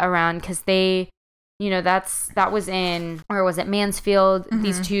area, because they, that was in, or was it Mansfield?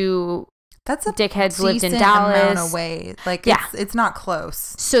 These 2 That's a dickheads lived in Dallas. Amount away. Like, it's not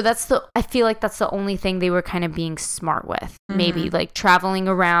close. So I feel like that's the only thing they were kind of being smart with. Maybe like traveling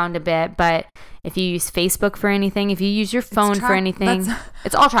around a bit, but if you use Facebook for anything, if you use your phone for anything,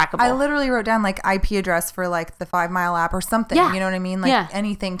 it's all trackable. I literally wrote down like IP address for like the 5 Mile app or something. Yeah. You know what I mean? Like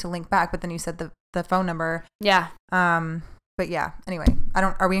anything to link back, but then you said the phone number. Yeah. But yeah, anyway,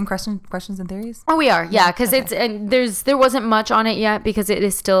 are we in questions and theories? Oh, we are. Yeah, because there wasn't much on it yet, because it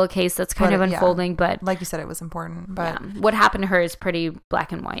is still a case that's kind of unfolding. But like you said, it was important. But what happened to her is pretty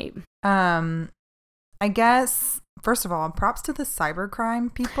black and white. I guess, first of all, props to the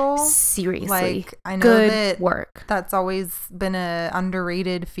cybercrime people. Seriously, like, I know good work. That's always been a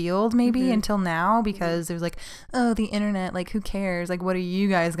underrated field, maybe until now, because there's like, oh, the internet, like, who cares? Like, what are you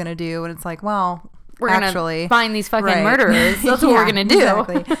guys gonna do? And it's like, well. We're going to find these fucking murderers. That's what we're going to do.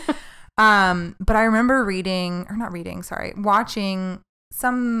 Exactly. But I remember watching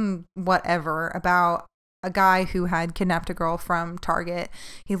some whatever about a guy who had kidnapped a girl from Target.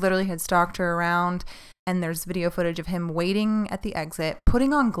 He literally had stalked her around, and there's video footage of him waiting at the exit,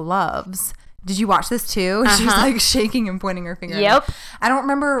 putting on gloves. Did you watch this too? She's like shaking and pointing her finger. Yep. I don't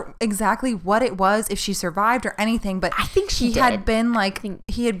remember exactly what it was, if she survived or anything, but I think he had been like,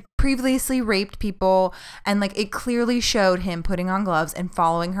 he had previously raped people, and like it clearly showed him putting on gloves and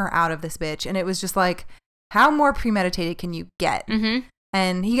following her out of this bitch. And it was just like, how more premeditated can you get?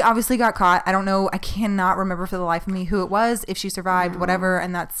 And he obviously got caught. I don't know. I cannot remember for the life of me who it was, if she survived, whatever.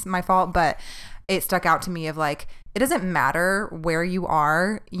 And that's my fault. But it stuck out to me of like, it doesn't matter where you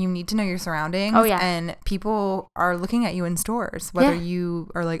are. You need to know your surroundings. Oh, yeah. And people are looking at you in stores, whether you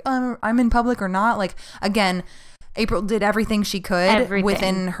are like, oh, I'm in public or not. Like, again, April did everything she could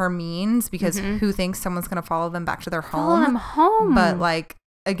within her means, because who thinks someone's going to follow them back to their home? Follow them home. But like,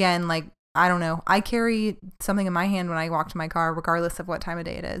 again, like, I don't know. I carry something in my hand when I walk to my car, regardless of what time of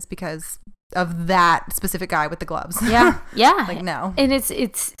day it is, because of that specific guy with the gloves. Yeah. Like, no. And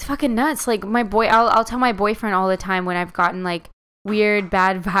it's fucking nuts. Like, I'll tell my boyfriend all the time when I've gotten like weird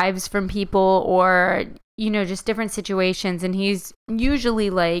bad vibes from people, or just different situations, and he's usually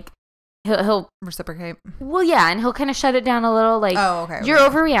like, he'll reciprocate. Well, yeah, and he'll kind of shut it down a little, like, you're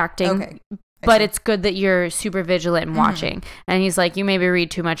overreacting. Okay. But it's good that you're super vigilant and watching. And he's like, you maybe read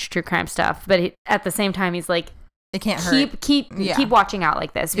too much true crime stuff, but at the same time, he's like, it can't hurt. Keep watching out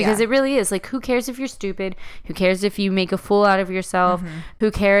like this, because it really is like, who cares if you're stupid? Who cares if you make a fool out of yourself? Who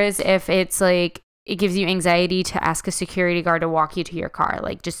cares if it's like, it gives you anxiety to ask a security guard to walk you to your car?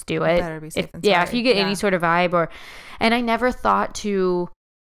 Like, just do it. Better be safe than sorry. If you get any sort of vibe, and I never thought to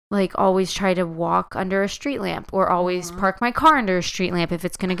like always try to walk under a street lamp, or always park my car under a street lamp if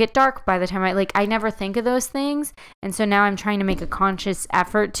it's going to get dark by the time I never think of those things. And so now I'm trying to make a conscious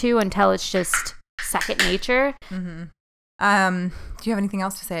effort to, until it's just second nature. Do you have anything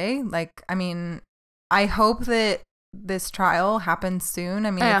else to say? Like, I mean, I hope that this trial happens soon.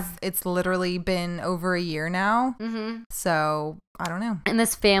 I mean, it's literally been over a year now. So I don't know. And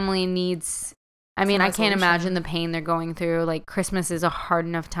this family needs, I mean, I can't imagine the pain they're going through. Like, Christmas is a hard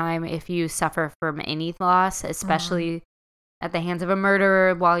enough time if you suffer from any loss, especially at the hands of a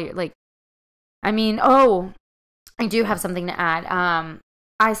murderer while you're like, I mean, oh, I do have something to add.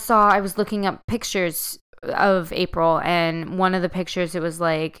 I was looking up pictures of April, and one of the pictures, it was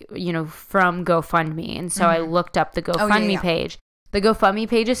like, you know, from GoFundMe. And so I looked up the GoFundMe page. The GoFundMe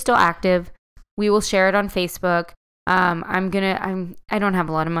page is still active. We will share it on Facebook. I don't have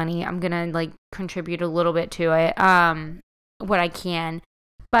a lot of money. I'm going to like contribute a little bit to it. What I can,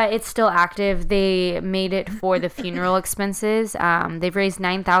 but it's still active. They made it for the funeral expenses. They've raised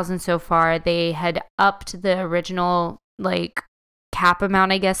 $9,000 so far. They had upped the original like cap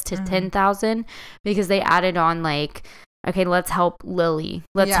amount, I guess, to $10,000 because they added on like, okay, let's help Lily.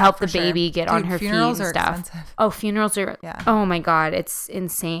 Let's help the baby get on her feet and stuff. Expensive. Oh, funerals are, oh my God, it's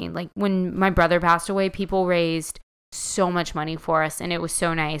insane. Like when my brother passed away, people raised so much money for us and it was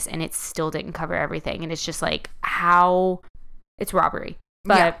so nice, and it still didn't cover everything. And it's just like how it's robbery.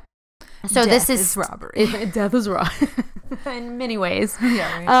 But so death this is robbery. Death is raw in many ways.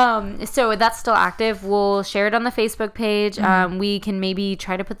 Yeah, right. So that's still active. We'll share it on the Facebook page. We can maybe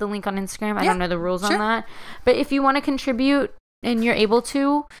try to put the link on Instagram. I don't know the rules on that. But if you want to contribute and you're able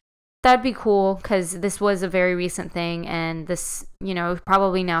to, that'd be cool, because this was a very recent thing, and this, you know,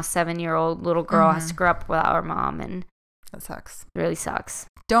 probably now 7-year-old little girl has to grow up without her mom, and that sucks. It really sucks.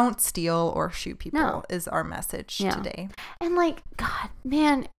 Don't steal or shoot people is our message today. And like, God,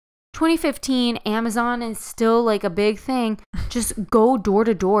 man, 2015, Amazon is still like a big thing. Just go door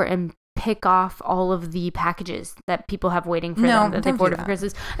to door and pick off all of the packages that people have waiting for them that they've ordered for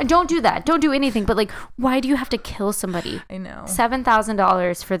Christmas. And don't do that. Don't do anything. But like, why do you have to kill somebody? I know.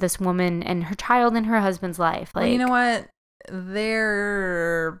 $7,000 for this woman and her child and her husband's life. Like, well, you know what?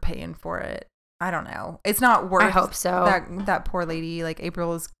 They're paying for it. I don't know. It's not worth. I hope so. That poor lady, like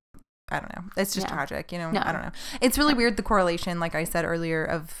April is. I don't know. It's just tragic, you know. I don't know. It's really weird, the correlation, like I said earlier,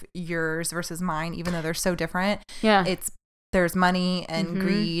 of yours versus mine, even though they're so different. Yeah. There's money and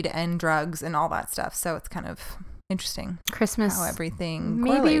greed and drugs and all that stuff. So it's kind of interesting. Christmas. How everything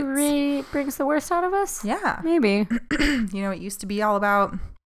maybe brings the worst out of us. Yeah. Maybe. You know, it used to be all about.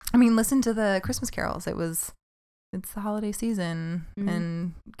 I mean, listen to the Christmas carols. It's the holiday season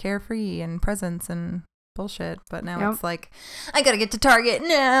and carefree and presents and bullshit, but now it's like, I gotta get to Target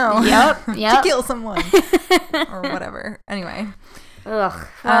now. Yep. To kill someone or whatever. Anyway. Ugh.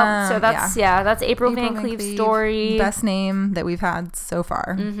 Well, so that's April Van Cleve's story. Best name that we've had so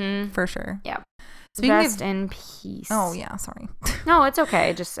far, for sure. Yeah. Rest in peace. Oh yeah, sorry. No, it's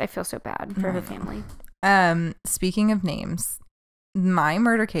okay. I feel so bad for her family. Speaking of names, my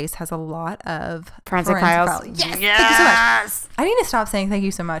murder case has a lot of forensic files. Yes. Thank you so much. I need to stop saying thank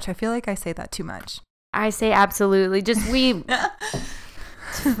you so much. I feel like I say that too much. I say absolutely. Just fucking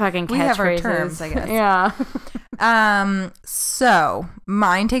catchphrases. We have our terms, I guess. Yeah. So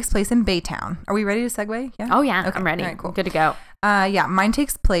mine takes place in Baytown. Are we ready to segue? Yeah. Oh yeah. Okay. I'm ready. All right, cool. Good to go. Mine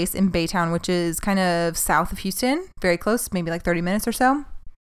takes place in Baytown, which is kind of south of Houston, very close, maybe like 30 minutes or so.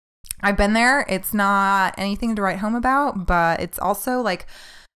 I've been there. It's not anything to write home about, but it's also like,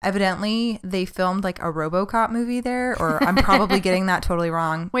 evidently they filmed like a RoboCop movie there, or I'm probably getting that totally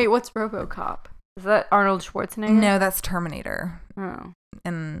wrong. Wait, what's RoboCop? Is that Arnold Schwarzenegger? No, that's Terminator. Oh.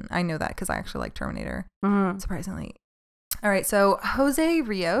 And I know that because I actually like Terminator, surprisingly. All right, so Jose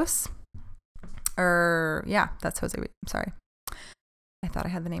Rios, that's Jose Rios. I'm sorry. I thought I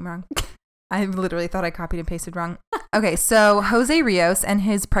had the name wrong. I literally thought I copied and pasted wrong. Okay, so Jose Rios and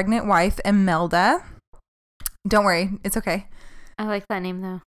his pregnant wife, Imelda. Don't worry, it's okay. I like that name,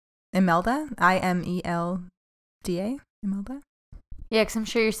 though. Imelda? Imelda? Imelda? Yeah, because I'm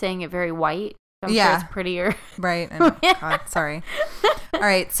sure you're saying it very white. I'm sure it's prettier. Right. God, sorry. All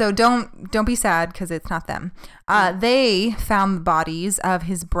right, so don't be sad because it's not them. They found the bodies of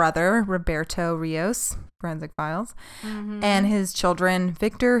his brother, Roberto Rios, Forensic Files, and his children,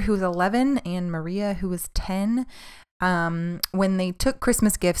 Victor, who was 11, and Maria, who was 10, when they took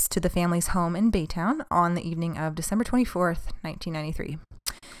Christmas gifts to the family's home in Baytown on the evening of December 24th, 1993.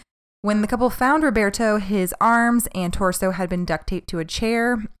 When the couple found Roberto, his arms and torso had been duct taped to a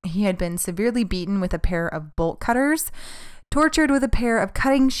chair. He had been severely beaten with a pair of bolt cutters, tortured with a pair of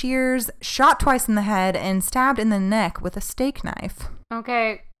cutting shears, shot twice in the head, and stabbed in the neck with a steak knife.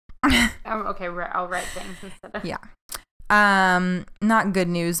 Okay. Okay, I'll write things instead of... Yeah. Not good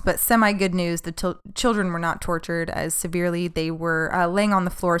news, but semi-good news. The children were not tortured as severely. They were laying on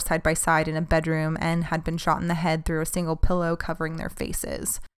the floor side by side in a bedroom and had been shot in the head through a single pillow covering their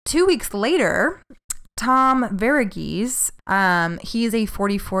faces. 2 weeks later, Tom Verghese, he is a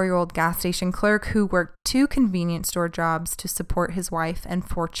 44-year-old gas station clerk who worked 2 convenience store jobs to support his wife and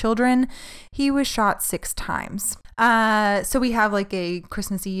 4 children. He was shot 6 times. So we have like a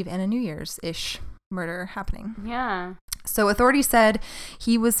Christmas Eve and a New Year's-ish murder happening. Yeah. So authorities said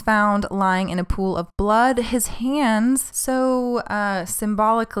he was found lying in a pool of blood, his hands so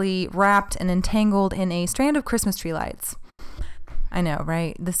symbolically wrapped and entangled in a strand of Christmas tree lights. I know,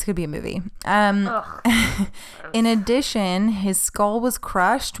 right? This could be a movie. In addition, his skull was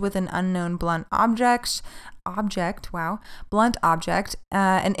crushed with an unknown blunt object, an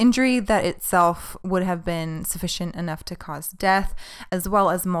injury that itself would have been sufficient enough to cause death, as well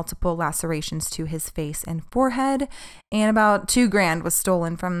as multiple lacerations to his face and forehead. And about $2,000 was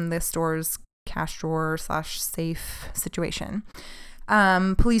stolen from the store's cash drawer / safe situation.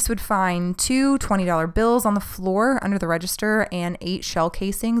 Police would find 2 $20 bills on the floor under the register, and 8 shell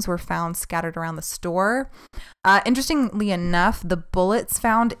casings were found scattered around the store. Interestingly enough, the bullets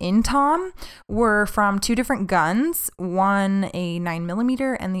found in Tom were from 2 different guns, one a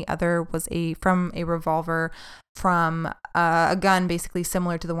 9mm and the other was from a revolver from a gun basically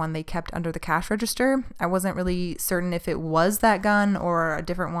similar to the one they kept under the cash register. I wasn't really certain if it was that gun or a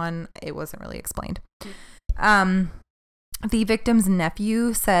different one. It wasn't really explained. The victim's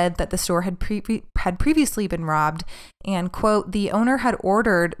nephew said that the store had previously been robbed and, quote, the owner had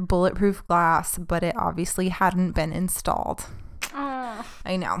ordered bulletproof glass, but it obviously hadn't been installed.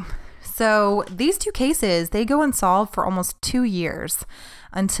 I know. So these 2 cases, they go unsolved for almost 2 years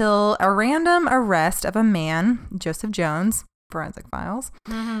until a random arrest of a man, Joseph Jones, Forensic Files,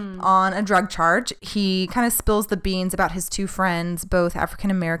 on a drug charge. He kind of spills the beans about his 2 friends, both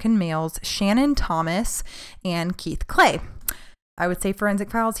African-American males, Shannon Thomas and Keith Clay. I would say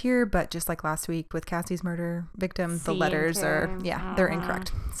Forensic Files here, but just like last week with Cassie's murder victim, the letters are, they're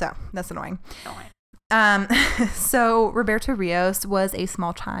incorrect. So that's annoying. So Roberto Rios was a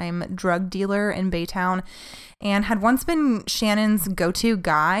small-time drug dealer in Baytown and had once been Shannon's go-to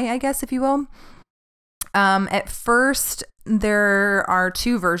guy, I guess, if you will. At first, there are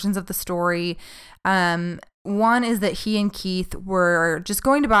 2 versions of the story. One is that he and Keith were just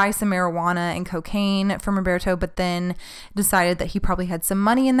going to buy some marijuana and cocaine from Roberto, but then decided that he probably had some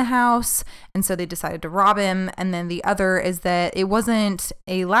money in the house, and so they decided to rob him. And then the other is that it wasn't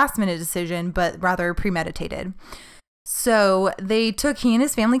a last-minute decision, but rather premeditated. So they took he and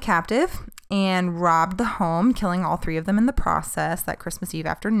his family captive and robbed the home, killing all 3 of them in the process that Christmas Eve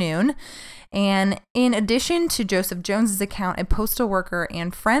afternoon. And in addition to Joseph Jones's account, a postal worker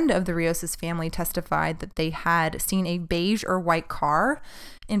and friend of the Rios' family testified that they had seen a beige or white car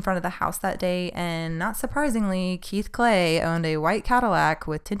in front of the house that day. And not surprisingly, Keith Clay owned a white Cadillac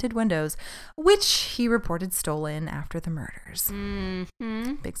with tinted windows, which he reported stolen after the murders.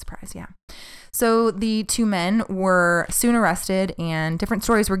 Mm-hmm. Big surprise, yeah. So the 2 men were soon arrested, and different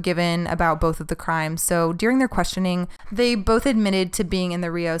stories were given about both of the crimes. So during their questioning, they both admitted to being in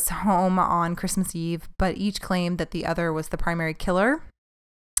the Rios home on Christmas Eve, but each claimed that the other was the primary killer.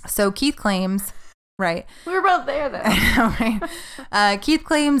 So Keith claims, right? We were both there, though. I know, right? Keith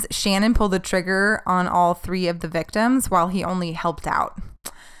claims Shannon pulled the trigger on all 3 of the victims while he only helped out.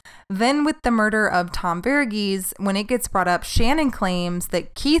 Then with the murder of Tom Verghese, when it gets brought up, Shannon claims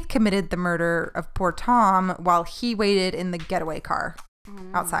that Keith committed the murder of poor Tom while he waited in the getaway car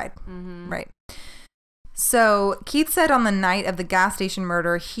outside. Mm-hmm. Right. So Keith said on the night of the gas station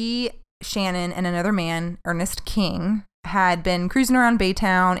murder, he, Shannon, and another man, Ernest King, had been cruising around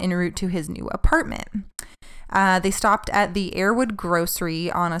Baytown en route to his new apartment. They stopped at the Airwood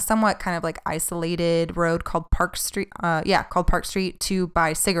Grocery on a somewhat kind of like isolated road called Park Street. Called Park Street to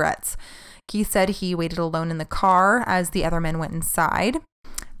buy cigarettes. Keith said he waited alone in the car as the other men went inside.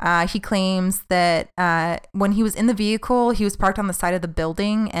 He claims that when he was in the vehicle, he was parked on the side of the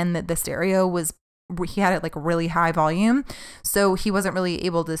building, and that the stereo he had it like really high volume, so he wasn't really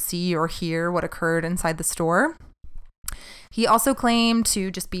able to see or hear what occurred inside the store. He also claimed to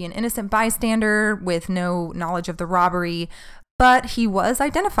just be an innocent bystander with no knowledge of the robbery, but he was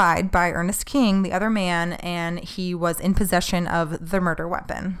identified by Ernest King, the other man, and he was in possession of the murder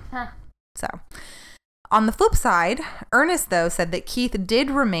weapon. So, on the flip side, Ernest, though, said that Keith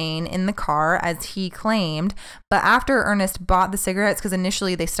did remain in the car as he claimed, but after Ernest bought the cigarettes, because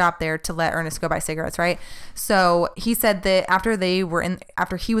initially they stopped there to let Ernest go buy cigarettes, right? So he said that after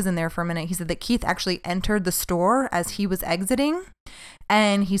he was in there for a minute, he said that Keith actually entered the store as he was exiting,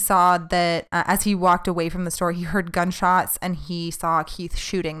 and he saw that as he walked away from the store, he heard gunshots, and he saw Keith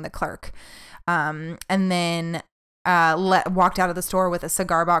shooting the clerk, and then walked out of the store with a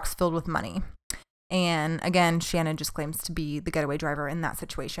cigar box filled with money. And again, Shannon just claims to be the getaway driver in that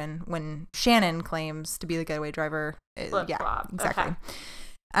situation. When Shannon claims to be the getaway driver, yeah, exactly.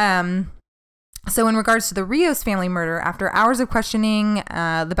 Okay. So in regards to the Rios family murder, after hours of questioning,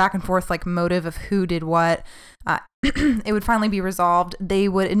 the back and forth like motive of who did what, it would finally be resolved. They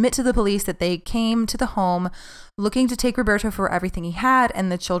would admit to the police that they came to the home looking to take Roberto for everything he had,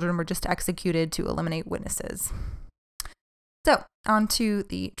 and the children were just executed to eliminate witnesses. So on to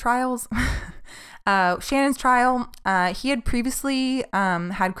the trials. Shannon's trial, he had previously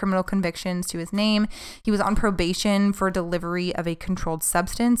had criminal convictions to his name. He was on probation for delivery of a controlled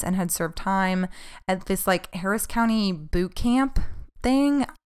substance and had served time at this like Harris County boot camp thing.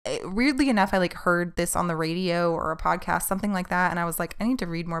 Weirdly enough, I like heard this on the radio or a podcast, something like that, and I was like, I need to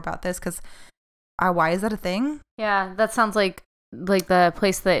read more about this because why is that a thing? Yeah, that sounds like the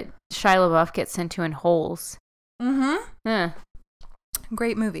place that Shia LaBeouf gets sent to in Holes. Mm-hmm. Yeah.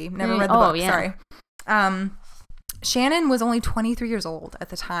 Great movie. Never read the book. Yeah. Sorry. Shannon was only 23 years old at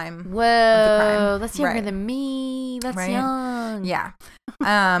the time. Whoa, that's younger than me. That's young. Yeah.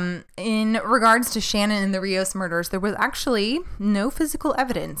 In regards to Shannon and the Rios murders, there was actually no physical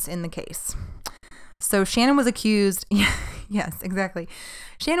evidence in the case. So Shannon was accused. Yes, exactly.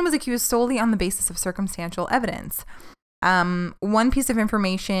 Shannon was accused solely on the basis of circumstantial evidence. One piece of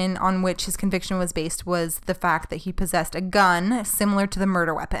information on which his conviction was based was the fact that he possessed a gun similar to the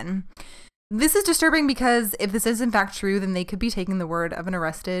murder weapon. This is disturbing because if this is in fact true, then they could be taking the word of an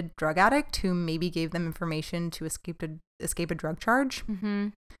arrested drug addict who maybe gave them information to escape a drug charge. Mm-hmm.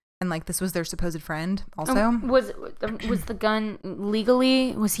 And like this was their supposed friend also. Was the gun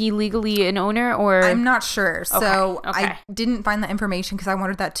legally? Was he legally an owner or? I'm not sure. So I didn't find that information because I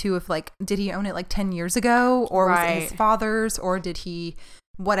wondered that too. If like, did he own it like 10 years ago or was it his father's or did he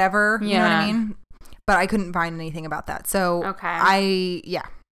whatever? You know what I mean? But I couldn't find anything about that. So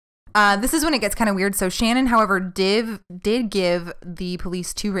this is when it gets kind of weird. So Shannon, however, did give the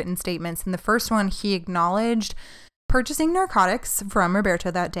police 2 written statements. In the first one, he acknowledged purchasing narcotics from Roberto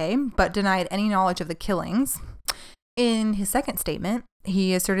that day, but denied any knowledge of the killings. In his second statement,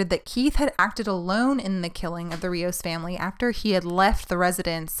 he asserted that Keith had acted alone in the killing of the Rios family after he had left the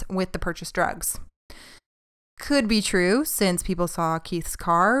residence with the purchased drugs. Could be true since people saw Keith's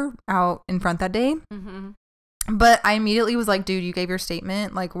car out in front that day. Mm-hmm. But I immediately was like, dude, you gave your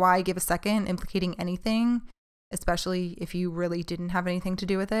statement. Like, why give a second implicating anything, especially if you really didn't have anything to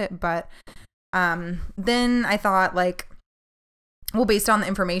do with it? But then I thought like, well, based on the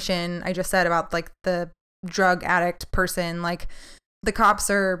information I just said about like the drug addict person, like the cops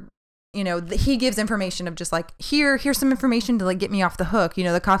are, you know, he gives information of just like, here's some information to like get me off the hook. You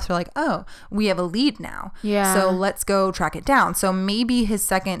know, the cops are like, oh, we have a lead now. Yeah. So let's go track it down. So maybe his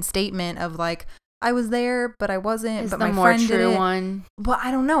second statement of like, I was there, but I wasn't. But my friend did it. One. Well,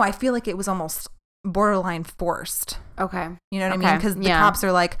 I don't know. I feel like it was almost borderline forced. Okay. You know what I mean? Because the cops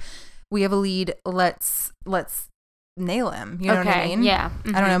are like, we have a lead. Let's nail him. You know what I mean? Yeah.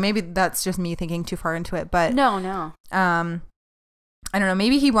 Mm-hmm. I don't know. Maybe that's just me thinking too far into it. But no. I don't know.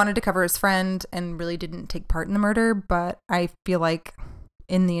 Maybe he wanted to cover his friend and really didn't take part in the murder. But I feel like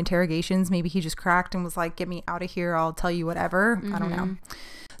in the interrogations, maybe he just cracked and was like, get me out of here. I'll tell you whatever. Mm-hmm. I don't know.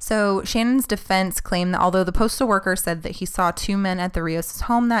 So Shannon's defense claimed that although the postal worker said that he saw 2 men at the Rios'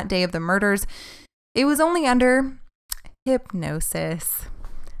 home that day of the murders, it was only under hypnosis.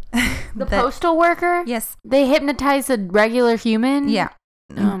 The postal worker? Yes. They hypnotized a regular human? Yeah.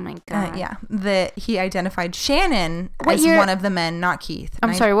 Oh my God. Yeah. That he identified Shannon as one of the men, not Keith.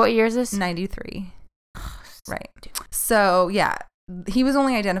 I'm sorry, what year is this? 93. Right. So, yeah. He was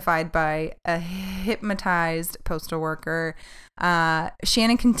only identified by a hypnotized postal worker.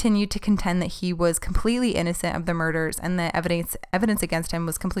 Shannon continued to contend that he was completely innocent of the murders and the evidence against him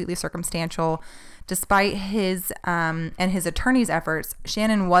was completely circumstantial. Despite his and his attorney's efforts,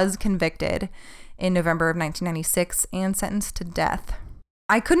 Shannon was convicted in November of 1996 and sentenced to death.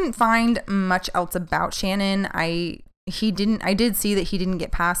 I couldn't find much else about Shannon. I did see that he didn't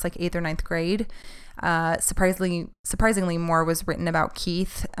get past like 8th or 9th grade. Surprisingly more was written about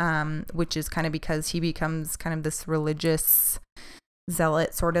Keith, which is kind of because he becomes kind of this religious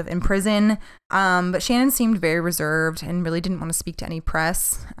zealot sort of in prison. But Shannon seemed very reserved and really didn't want to speak to any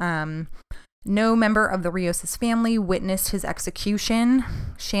press. No member of the Rios' family witnessed his execution.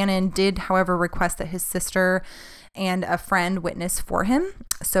 Shannon did, however, request that his sister and a friend witness for him.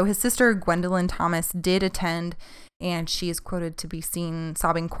 So his sister, Gwendolyn Thomas, did attend, and she is quoted to be seen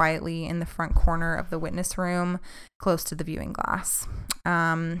sobbing quietly in the front corner of the witness room, close to the viewing glass.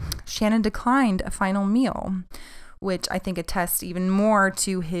 Shannon declined a final meal, which I think attests even more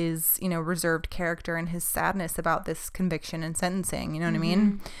to his, reserved character and his sadness about this conviction and sentencing. You know what I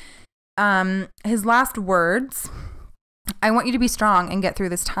mean? His last words: I want you to be strong and get through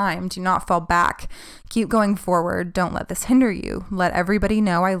this time. Do not fall back. Keep going forward. Don't let this hinder you. Let everybody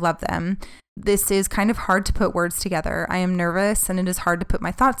know I love them. This is kind of hard to put words together. I am nervous and it is hard to put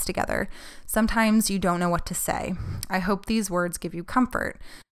my thoughts together. Sometimes you don't know what to say. I hope these words give you comfort.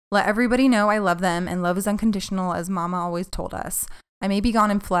 Let everybody know I love them and love is unconditional as Mama always told us. I may be gone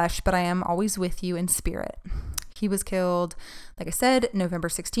in flesh, but I am always with you in spirit. He was killed, like I said, November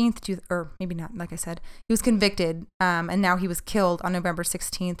 16th, or maybe not, like I said. He was convicted, and now he was killed on November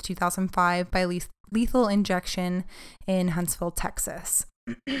 16th, 2005 by lethal injection in Huntsville, Texas.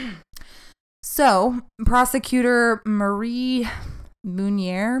 So, prosecutor Marie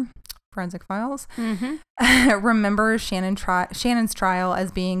Munier, Forensic Files, remembers Shannon's trial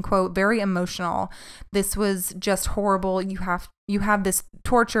as being, quote, very emotional. This was just horrible. You have this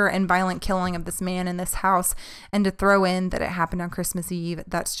torture and violent killing of this man in this house, and to throw in that it happened on Christmas Eve,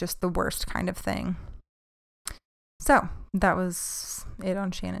 that's just the worst kind of thing. So that was it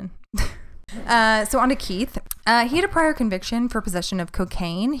on Shannon. So on to Keith. He had a prior conviction for possession of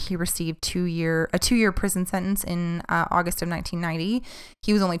cocaine. He received a 2-year prison sentence in August of 1990.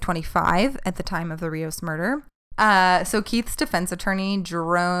 He was only 25 at the time of the Rios murder. So Keith's defense attorney,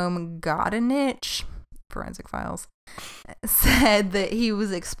 Jerome Godinich, Forensic Files, said that he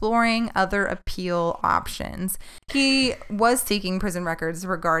was exploring other appeal options. He was seeking prison records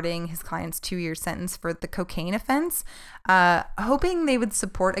regarding his client's 2-year sentence for the cocaine offense, hoping they would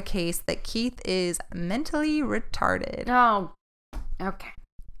support a case that Keith is mentally retarded. Oh, okay.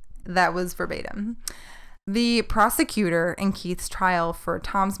 That was verbatim. The prosecutor in Keith's trial for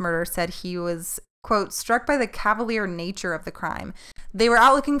Tom's murder said he was, quote, struck by the cavalier nature of the crime. They were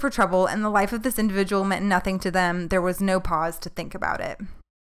out looking for trouble, and the life of this individual meant nothing to them. There was no pause to think about it.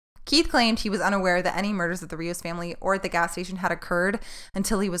 Keith claimed he was unaware that any murders of the Rios family or at the gas station had occurred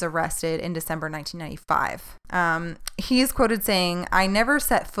until he was arrested in December 1995. He is quoted saying, "I never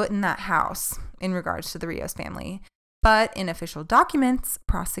set foot in that house," in regards to the Rios family. But in official documents,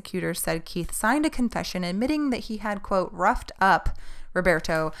 prosecutors said Keith signed a confession admitting that he had, quote, roughed up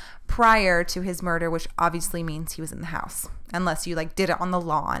Roberto prior to his murder, which obviously means he was in the house, unless you did it on the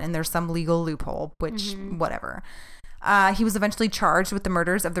lawn and there's some legal loophole, which whatever. He was eventually charged with the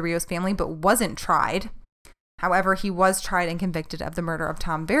murders of the Rios family, but wasn't tried. However, he was tried and convicted of the murder of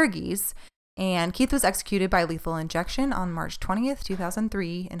Tom Verghese, and Keith was executed by lethal injection on March 20th,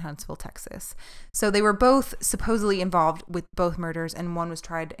 2003 in Huntsville, Texas. So they were both supposedly involved with both murders, and one was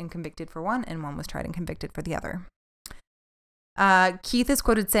tried and convicted for one, and one was tried and convicted for the other. Keith is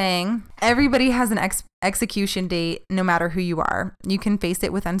quoted saying, "Everybody has an execution date, no matter who you are. You can face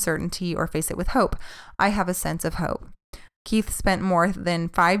it with uncertainty or face it with hope. I have a sense of hope." Keith spent more than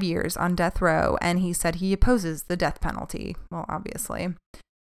 5 years on death row, and he said he opposes the death penalty. Well, obviously.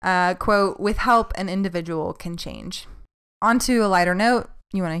 Quote, "With help, an individual can change." On to a lighter note.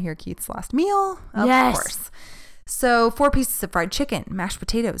 You want to hear Keith's last meal? Of course. So 4 pieces of fried chicken, mashed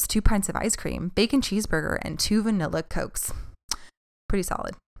potatoes, 2 pints of ice cream, bacon cheeseburger, and 2 vanilla Cokes. Pretty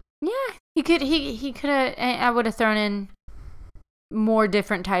solid. Yeah, he could have. I would have thrown in more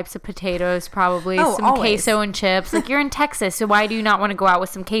different types of potatoes, probably some always. Queso and chips. You're in Texas, so why do you not want to go out with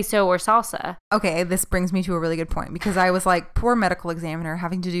some queso or salsa? Okay, this brings me to a really good point, because I was like, poor medical examiner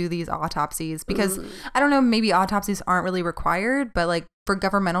having to do these autopsies, because I don't know, maybe autopsies aren't really required, but for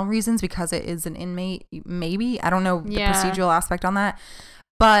governmental reasons, because it is an inmate, maybe. I don't know the procedural aspect on that.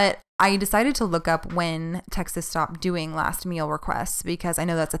 But I decided to look up when Texas stopped doing last meal requests, because I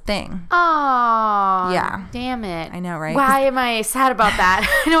know that's a thing. Oh, yeah. Damn it. I know, right? Why am I sad about that?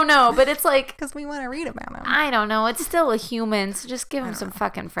 I don't know, but it's because we want to read about them. I don't know. It's still a human, so just give him some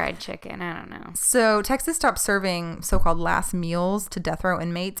fucking fried chicken. I don't know. So Texas stopped serving so-called last meals to death row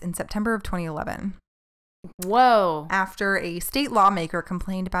inmates in September of 2011. Whoa. After a state lawmaker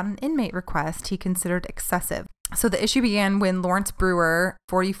complained about an inmate request he considered excessive. So the issue began when Lawrence Brewer,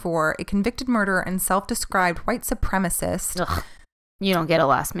 44, a convicted murderer and self-described white supremacist, you don't get a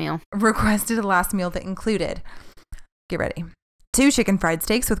last meal, requested a last meal that included, get ready, 2 chicken fried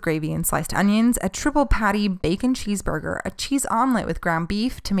steaks with gravy and sliced onions, a triple patty bacon cheeseburger, a cheese omelet with ground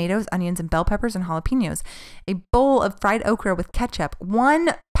beef, tomatoes, onions, and bell peppers and jalapenos, a bowl of fried okra with ketchup,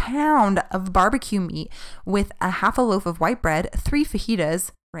 1 pound of barbecue meat with a half a loaf of white bread, 3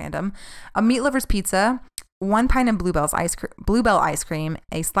 fajitas, random, a meat lover's pizza, 1 pint of Bluebell ice cream,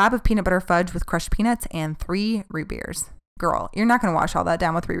 a slab of peanut butter fudge with crushed peanuts, and 3 root beers. Girl, you're not going to wash all that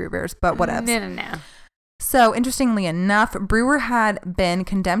down with 3 root beers, but whatever. No. So, interestingly enough, Brewer had been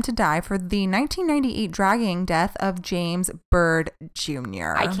condemned to die for the 1998 dragging death of James Byrd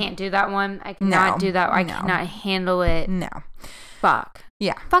Jr. I can't do that one. I cannot do that. I cannot handle it. No. Fuck.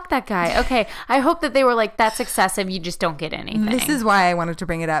 Yeah. Fuck that guy. Okay. I hope that they were like, that's excessive. You just don't get anything. This is why I wanted to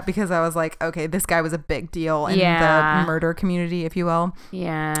bring it up, because I was like, okay, this guy was a big deal in the murder community, if you will.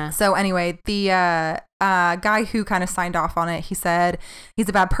 Yeah. So anyway, the guy who kind of signed off on it, he said he's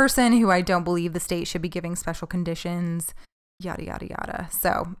a bad person who I don't believe the state should be giving special conditions, yada, yada, yada.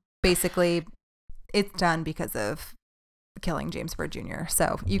 So basically, it's done because of killing James Byrd Jr.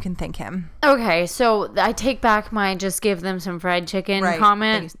 So you can thank him. Okay, so I take back my just give them some fried chicken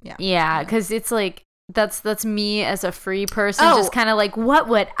comment. Yeah, because it's like that's me as a free person, just kind of like, what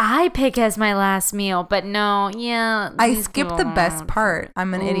would I pick as my last meal? But no, I skipped the best part.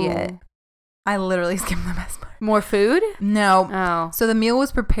 I'm an idiot. I literally skipped the best part. More food? No. Oh. So the meal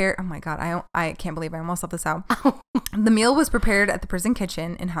was prepared. Oh my God. I can't believe I almost left this out. The meal was prepared at the prison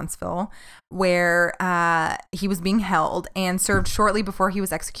kitchen in Huntsville, where he was being held, and served shortly before he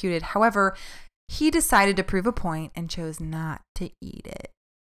was executed. However, he decided to prove a point and chose not to eat it.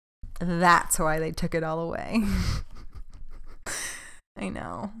 That's why they took it all away. I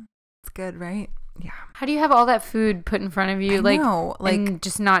know. It's good, right? Yeah. How do you have all that food put in front of you? I know, and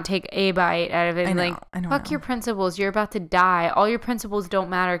just not take a bite out of it? I know, fuck your principles. You're about to die. All your principles don't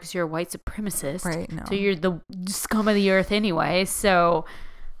matter because you're a white supremacist. Right. No. So you're the scum of the earth anyway. So,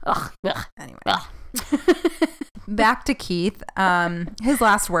 anyway. Back to Keith. His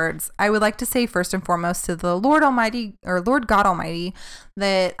last words. I would like to say first and foremost to the Lord Almighty, or Lord God Almighty,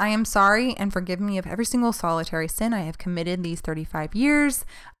 that I am sorry and forgive me of every single solitary sin I have committed these 35 years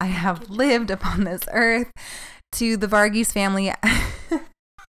I have lived upon this earth. To the Varghese family,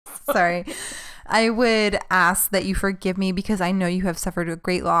 sorry, I would ask that you forgive me because I know you have suffered a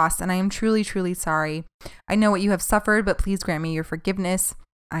great loss, and I am truly, truly sorry. I know what you have suffered, but please grant me your forgiveness.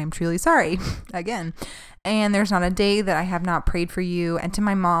 I am truly sorry. Again. And there's not a day that I have not prayed for you. And to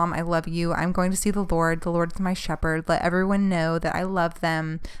my mom, I love you. I'm going to see the Lord. The Lord is my shepherd. Let everyone know that I love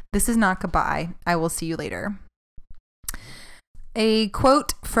them. This is not goodbye. I will see you later. A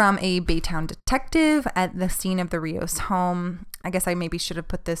quote from a Baytown detective at the scene of the Rios home. I guess I maybe should have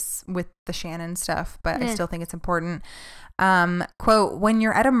put this with the Shannon stuff, but I still think it's important. Quote, when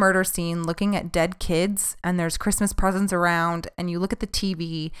you're at a murder scene looking at dead kids and there's Christmas presents around and you look at the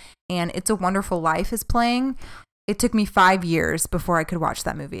TV and It's a Wonderful Life is playing, it took me 5 years before I could watch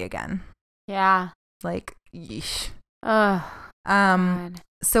that movie again. Yeah. Like, yeesh. God.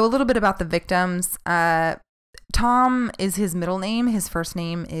 So a little bit about the victims. Tom is his middle name. His first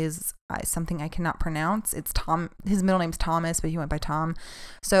name is something I cannot pronounce. It's Tom. His middle name's Thomas, but he went by Tom.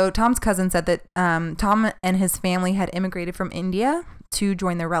 So Tom's cousin said that Tom and his family had immigrated from India to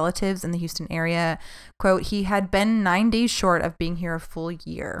join their relatives in the Houston area. Quote, he had been 9 days short of being here a full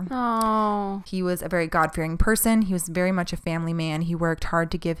year. Oh. He was a very God-fearing person. He was very much a family man. He worked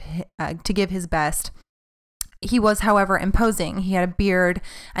hard to give his best. He was, however, imposing. He had a beard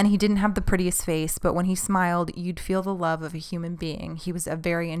and he didn't have the prettiest face, but when he smiled, you'd feel the love of a human being. He was a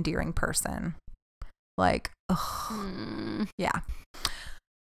very endearing person. Like, ugh. Yeah.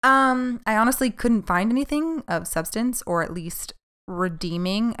 I honestly couldn't find anything of substance or at least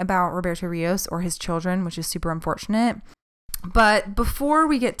redeeming about Roberto Rios or his children, which is super unfortunate. But before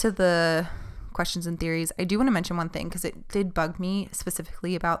we get to the questions and theories, I do want to mention one thing because it did bug me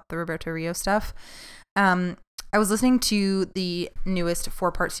specifically about the Roberto Rios stuff. I was listening to the newest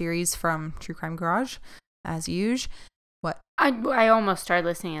 4-part series from True Crime Garage, as usual. What? I almost started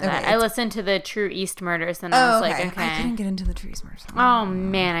listening to that. I listened to the True East Murders, and I was like, okay. I didn't get into the True East Murders. Oh,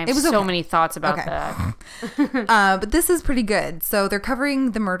 man. I have so many thoughts about that. But this is pretty good. So they're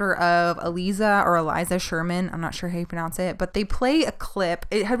covering the murder of Eliza Sherman. I'm not sure how you pronounce it, but they play a clip.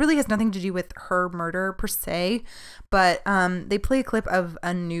 It really has nothing to do with her murder per se, but they play a clip of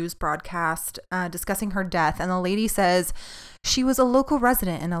a news broadcast discussing her death. And the lady says she was a local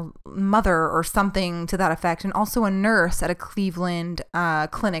resident and a mother or something to that effect, and also a nurse at a Cleveland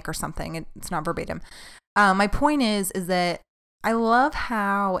clinic or something. It's not verbatim. My point is that I love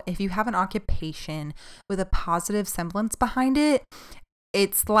how if you have an occupation with a positive semblance behind it,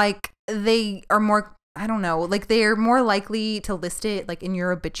 it's like they are more, I don't know, like they are more likely to list it like in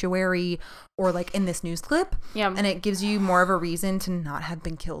your obituary or like in this news clip. Yeah. And it gives you more of a reason to not have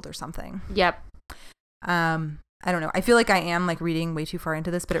been killed or something. Yep. I don't know. I feel like I am like reading way too far into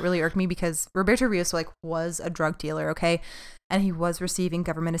this, but it really irked me because Roberto Rios like was a drug dealer, okay? And he was receiving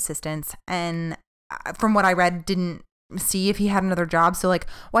government assistance. And from what I read, didn't see if he had another job. So like,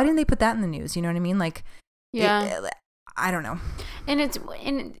 why didn't they put that in the news? You know what I mean? Like, yeah, I don't know.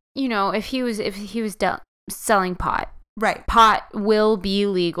 And you know, if he was selling pot, right? Pot will be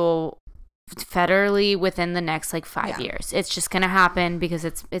legal federally within the next like 5 years. It's just gonna happen because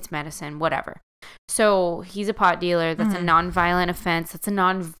it's medicine, whatever. So he's a pot dealer. That's a nonviolent offense. That's a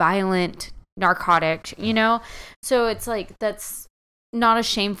nonviolent narcotic, you know? So it's like, that's not a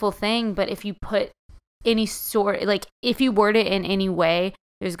shameful thing. But if you put any sort, like if you word it in any way,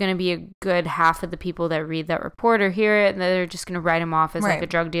 there's going to be a good half of the people that read that report or hear it, and they're just going to write him off as like a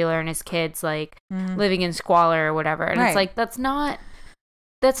drug dealer and his kids like living in squalor or whatever. And it's like, that's not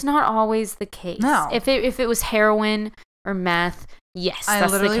always the case. No. If it was heroin or meth, yes, I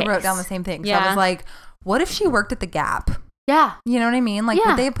that's literally the case. wrote down the same thing. So I was like, what if she worked at the Gap? Yeah. You know what I mean? Like,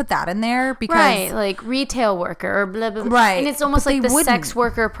 would they put that in there? Because right, like retail worker or blah, blah, blah. Right. And it's almost like the sex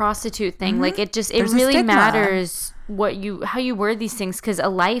worker prostitute thing. Like, it really matters how you word these things, because a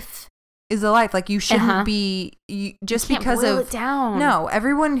life is a life. Like, you shouldn't be just you can't because boil of it down. No,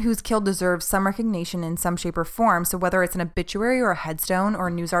 everyone who's killed deserves some recognition in some shape or form. So whether it's an obituary or a headstone or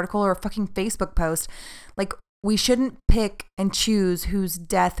a news article or a fucking Facebook post, like, we shouldn't pick and choose whose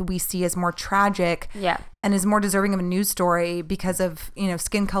death we see as more tragic and is more deserving of a news story because of, you know,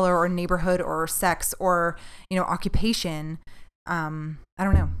 skin color or neighborhood or sex or, you know, occupation. I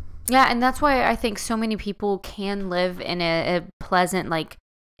don't know. Yeah, and that's why I think so many people can live in a pleasant, like,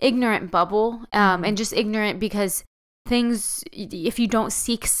 ignorant bubble, and just ignorant because things, if you don't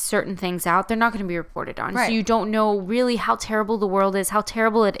seek certain things out, they're not going to be reported on. Right. So you don't know really how terrible the world is, how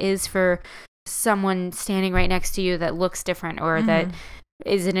terrible it is for someone standing right next to you that looks different or that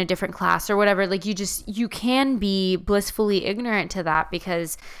is in a different class or whatever. Like, you can be blissfully ignorant to that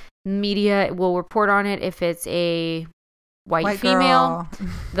because media will report on it if it's a white female.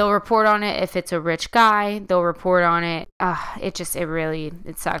 They'll report on it if it's a rich guy. They'll report on it.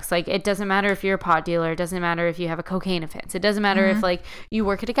 It sucks. Like, it doesn't matter if you're a pot dealer. It doesn't matter if you have a cocaine offense. It doesn't matter if, like, you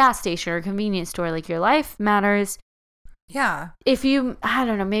work at a gas station or a convenience store. Like, your life matters. Yeah. If you, I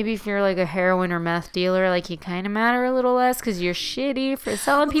don't know, maybe if you're like a heroin or meth dealer, like, you kind of matter a little less because you're shitty for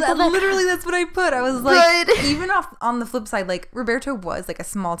selling people. Literally, that's what I put. I was like, even on the flip side, like, Roberto was like a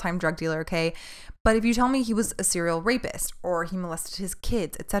small-time drug dealer, okay? But if you tell me he was a serial rapist or he molested his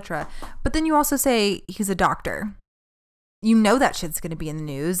kids, etc., but then you also say he's a doctor, you know that shit's going to be in the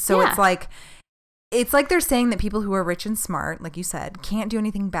news. So it's like they're saying that people who are rich and smart, like you said, can't do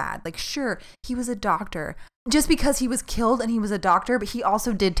anything bad. Like, sure, he was a doctor. Just because he was killed and he was a doctor, but he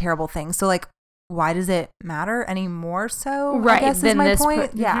also did terrible things. So, like, why does it matter anymore? So, right, I guess is my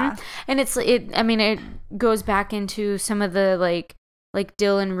point. Yeah. And it goes back into some of the, like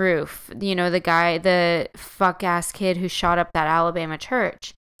Dylan Roof, you know, the fuck-ass kid who shot up that Alabama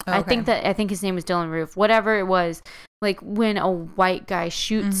church. Okay. I think his name was Dylan Roof. Whatever it was, like, when a white guy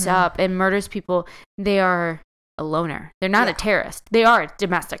shoots up and murders people, they are a loner. They're not a terrorist. They are a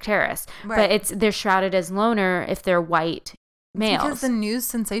domestic terrorist. Right. But they're shrouded as loner if they're white males. Because the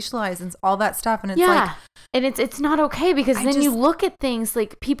news sensationalizes all that stuff, and it's like, and it's not okay because you look at things,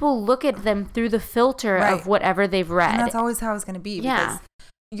 like, people look at them through the filter of whatever they've read. And that's always how it's going to be. Because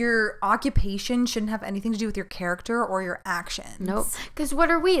your occupation shouldn't have anything to do with your character or your actions. Nope. Because what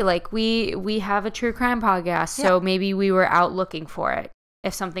are we? Like, we have a true crime podcast, so maybe we were out looking for it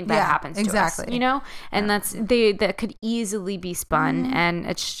if something bad happens to us, you know? And that could easily be spun, and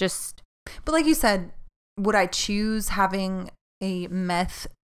it's just... But like you said, would I choose having a meth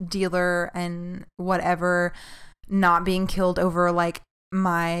dealer and whatever not being killed over, like,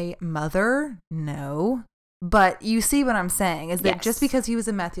 my mother? No. But you see what I'm saying is that just because he was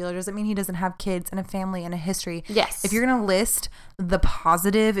a meth dealer doesn't mean he doesn't have kids and a family and a history. Yes. If you're going to list the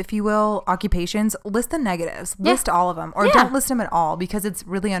positive, if you will, occupations, list the negatives. List all of them. Or don't list them at all because it's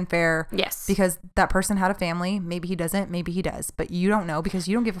really unfair. Yes. Because that person had a family. Maybe he doesn't. Maybe he does. But you don't know because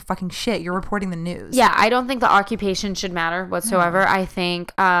you don't give a fucking shit. You're reporting the news. Yeah, I don't think the occupation should matter whatsoever. I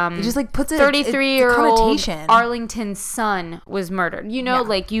think it just, like, puts 33-year-old Arlington's son was murdered. You know,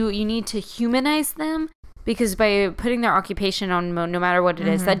 like, you need to humanize them. Because by putting their occupation on no matter what it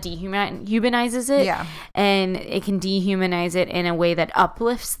is, that dehumanizes it. Yeah. And it can dehumanize it in a way that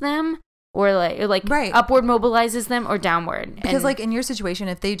uplifts them or like upward mobilizes them or downward. Because, like, in your situation,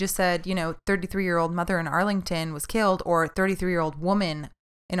 if they just said, you know, 33-year-old mother in Arlington was killed or 33-year-old woman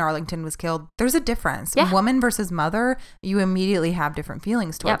in Arlington was killed, there's a difference. Yeah. Woman versus mother, you immediately have different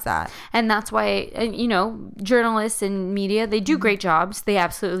feelings towards that. And that's why, you know, journalists and media, they do great jobs. They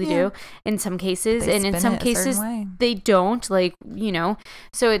absolutely do in some cases. And in some cases, they don't, like, you know,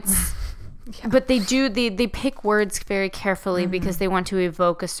 so it's... But they pick words very carefully because they want to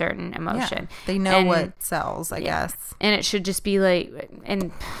evoke a certain emotion. Yeah. They know what sells, I guess. And it should just be like,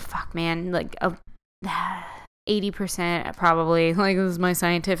 and fuck, man, like 80% probably, like, this is my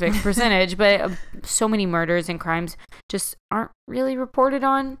scientific percentage, but so many murders and crimes just aren't really reported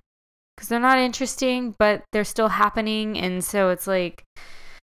on because they're not interesting, but they're still happening. And so it's like,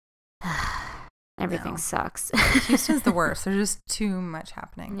 Everything sucks. Houston's the worst. There's just too much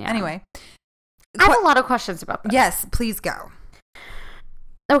happening. Yeah. Anyway. I have a lot of questions about this. Yes, please go.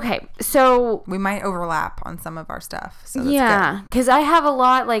 Okay, so we might overlap on some of our stuff. So that's yeah, because I have a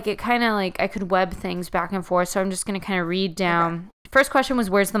lot, like it kind of like I could web things back and forth. So I'm just going to kind of read down. Okay. First question was,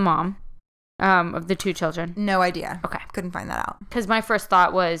 where's the mom of the 2 children? No idea. Okay. Couldn't find that out. Because my first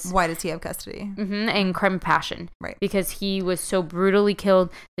thought was, why does he have custody? And crime of passion. Right. Because he was so brutally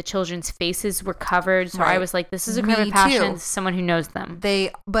killed. The children's faces were covered. So I was like, this is a crime of passion. Someone who knows them.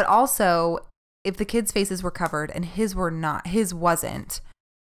 But also, if the kids' faces were covered and his wasn't,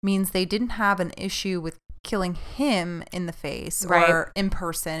 means they didn't have an issue with killing him in the face or in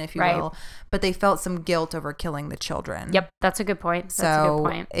person, if you will, but they felt some guilt over killing the children. Yep, that's a good point.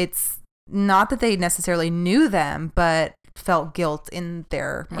 So it's not that they necessarily knew them, but felt guilt in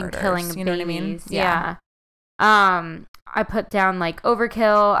their murders. And killing you know what I mean? Yeah. I put down like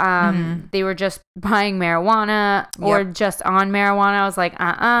overkill. They were just buying marijuana or just on marijuana. I was like,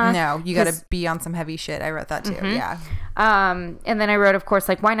 no, you got to be on some heavy shit. I wrote that too. Yeah. And then I wrote, of course,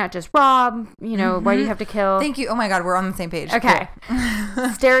 like, why not just rob? You know, why do you have to kill? Thank you. Oh my God, we're on the same page. Okay. Cool.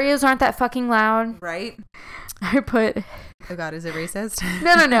 Stereos aren't that fucking loud. Right. I put. Oh God, is it racist?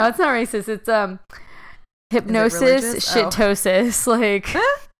 No, it's not racist. It's hypnosis, shitosis, like.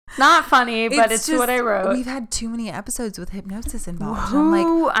 Not funny, but it's just what I wrote. We've had too many episodes with hypnosis involved.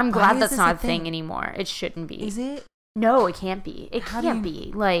 I'm glad that's not a thing anymore. It shouldn't be. Is it? No, it can't be. It can't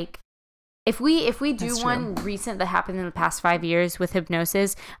be. Like, if we do one recent that happened in the past 5 years with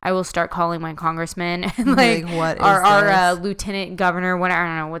hypnosis, I will start calling my congressman and like what is our lieutenant governor. What I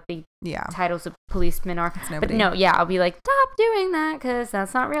don't know what the titles of policemen are. But no, I'll be like, stop doing that because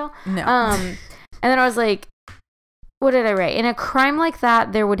that's not real. No. And then I was like, what did I write? In a crime like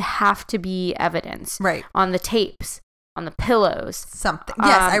that, there would have to be evidence. Right. On the tapes, on the pillows. Something.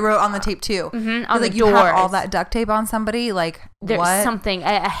 Yes, I wrote on the tape too. On like the doors. You have all that duct tape on somebody, like there's what? Something.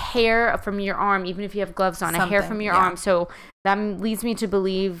 A hair from your arm, even if you have gloves on, a hair from your arm. So that leads me to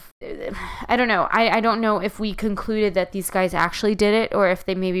believe, I don't know. I don't know if we concluded that these guys actually did it or if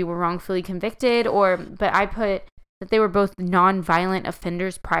they maybe were wrongfully convicted but I put that they were both non-violent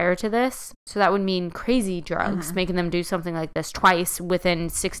offenders prior to this. So that would mean crazy drugs, making them do something like this twice within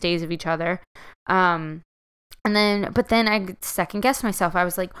 6 days of each other. But then I second-guessed myself. I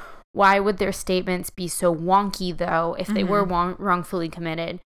was like, why would their statements be so wonky, though, if they were wrongfully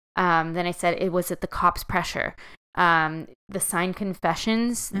committed? Then I said it was at the cops' pressure. The signed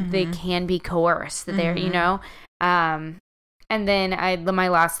confessions, they can be coerced there, you know? And then my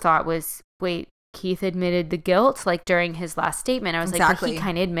last thought was, wait, Keith admitted the guilt like during his last statement. I was like, but he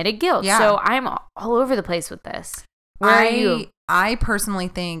kind of admitted guilt. Yeah. So I'm all over the place with this. Where are you? I personally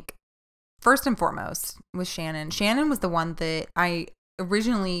think first and foremost was Shannon. Shannon was the one that I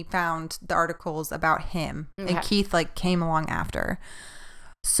originally found the articles about him and Keith like came along after.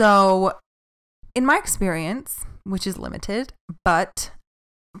 So in my experience, which is limited, but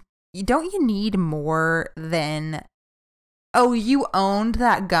don't you need more than you owned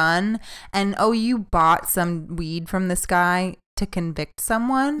that gun and you bought some weed from this guy to convict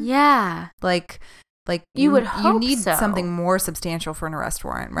someone? Yeah. Like you would hope you need so. Something more substantial for an arrest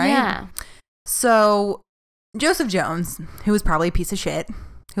warrant, right? Yeah. So Joseph Jones, who was probably a piece of shit,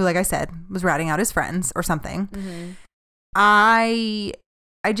 who, like I said, was ratting out his friends or something. I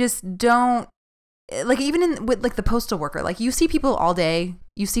just don't like, even with like the postal worker, like you see people all day,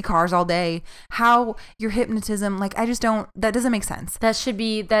 you see cars all day, how your hypnotism, like I just don't, that doesn't make sense. This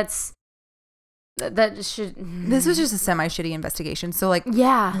was just a semi-shitty investigation. So like,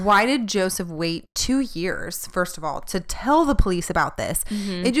 why did Joseph wait 2 years, first of all, to tell the police about this?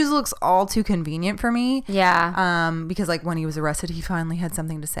 It just looks all too convenient for me. Yeah. Because like when he was arrested, he finally had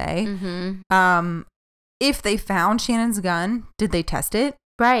something to say. If they found Shannon's gun, did they test it?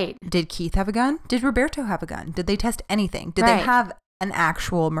 Right. Did Keith have a gun? Did Roberto have a gun? Did they test anything? Did they have an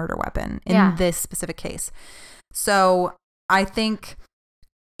actual murder weapon in this specific case? So I think,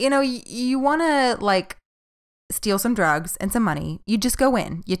 you want to like steal some drugs and some money. You just go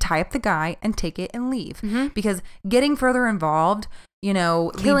in, you tie up the guy and take it and leave. Because getting further involved,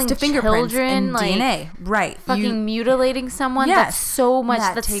 leads to fingerprints and like, DNA. Right. Fucking mutilating someone. Yes. That's so much.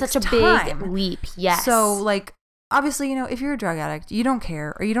 That's such a big leap. Yes. So like, obviously, if you're a drug addict, you don't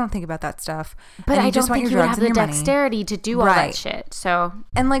care or you don't think about that stuff. But I don't think you would have the dexterity to do all that shit. So,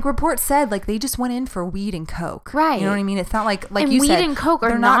 and like reports said, like they just went in for weed and coke. Right. You know what I mean? It's not like and you weed said, and coke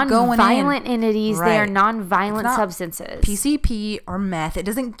are non-violent entities. Right. They are non-violent substances. PCP or meth. It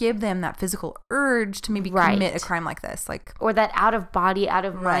doesn't give them that physical urge to maybe commit a crime like this, or that out of body, out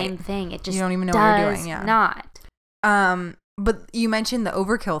of mind thing. It just you don't even know what you're doing. Yeah. Not. But you mentioned the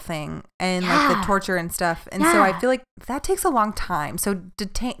overkill thing and like the torture and stuff. And so I feel like that takes a long time. So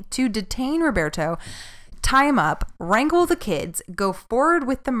to detain Roberto, tie him up, wrangle the kids, go forward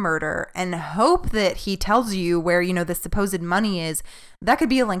with the murder, and hope that he tells you where, you know, the supposed money is, that could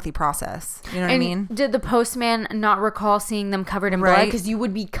be a lengthy process. You know what I mean? Did the postman not recall seeing them covered in blood? Because you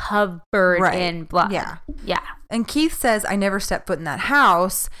would be covered in blood. Yeah. Yeah. And Keith says, I never stepped foot in that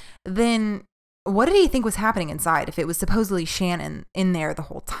house. Then what did he think was happening inside if it was supposedly Shannon in there the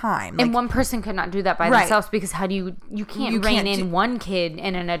whole time? Like, and one person could not do that by themselves, because how do you can't rein in one kid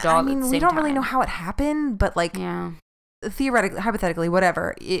and an adult. I mean, we don't really know how it happened, but like theoretically, hypothetically,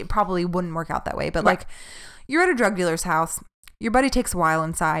 whatever, it probably wouldn't work out that way. But like, you're at a drug dealer's house, your buddy takes a while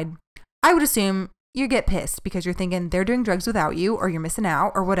inside. I would assume you get pissed because you're thinking they're doing drugs without you, or you're missing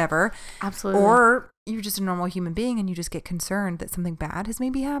out, or whatever. Absolutely. Or you're just a normal human being and you just get concerned that something bad has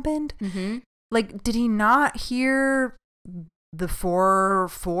maybe happened. Mm-hmm. Like, did he not hear the four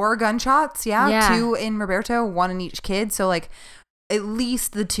gunshots? Yeah. 2 in Roberto, 1 in each kid. So like, at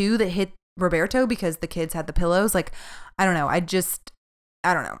least the 2 that hit Roberto, because the kids had the pillows. Like, I don't know. I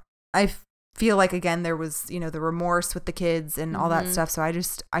don't know. I feel like, again, there was, you know, the remorse with the kids and all that stuff. So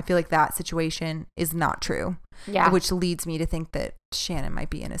I feel like that situation is not true. Yeah. Which leads me to think that Shannon might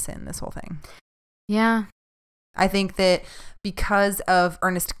be innocent in this whole thing. Yeah. I think that because of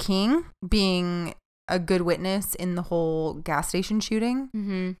Ernest King being a good witness in the whole gas station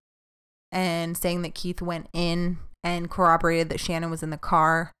shooting and saying that Keith went in and corroborated that Shannon was in the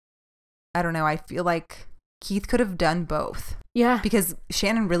car, I don't know. I feel like Keith could have done both. Yeah. Because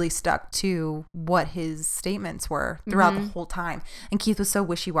Shannon really stuck to what his statements were throughout the whole time. And Keith was so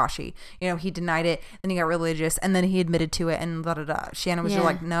wishy-washy. You know, he denied it, then he got religious, and then he admitted to it, and da-da-da. Shannon was just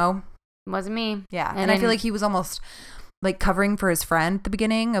like, no. Wasn't me. Yeah. And I feel like he was almost like covering for his friend at the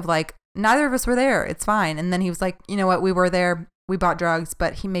beginning of like, neither of us were there. It's fine. And then he was like, you know what? We were there. We bought drugs,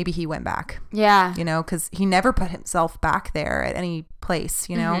 but maybe he went back. Yeah. You know, because he never put himself back there at any place,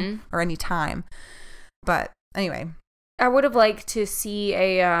 you know, or any time. But anyway. I would have liked to see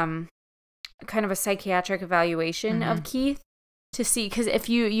a kind of a psychiatric evaluation of Keith to see, because if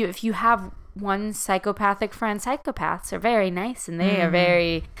you have one psychopathic friend, psychopaths are very nice and they are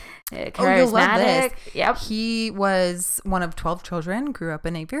very charismatic. Oh, you'll love this. Yep. He was one of 12 children, grew up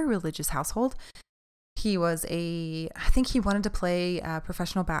in a very religious household. He was I think he wanted to play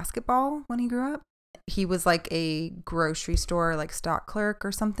professional basketball when he grew up. He was like a grocery store, like stock clerk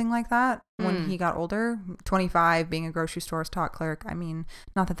or something like that when he got older. 25, being a grocery store stock clerk. I mean,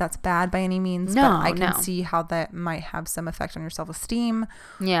 not that that's bad by any means, but I can see how that might have some effect on your self-esteem.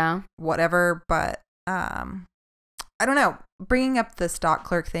 Yeah. Whatever. But I don't know. Bringing up the stock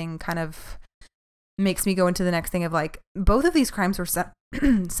clerk thing kind of makes me go into the next thing of like, both of these crimes were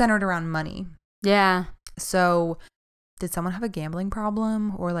centered around money. Yeah. So did someone have a gambling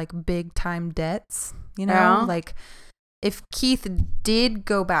problem or like big time debts? You know, like if Keith did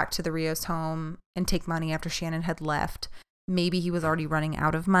go back to the Rios home and take money after Shannon had left, maybe he was already running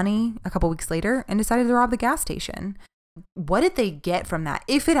out of money a couple weeks later and decided to rob the gas station. What did they get from that?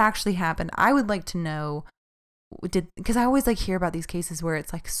 If it actually happened, I would like to know. Because I always like hear about these cases where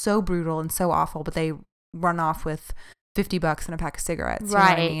it's like so brutal and so awful, but they run off with $50 and a pack of cigarettes. You know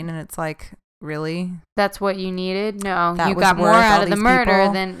what I mean? And it's like, really? That's what you needed? No, you got more out of the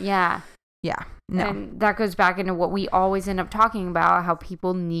murder than, Yeah, no. And that goes back into what we always end up talking about, how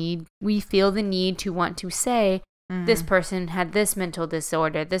we feel the need to want to say, this person had this mental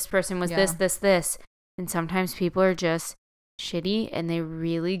disorder, this person was this. And sometimes people are just shitty and they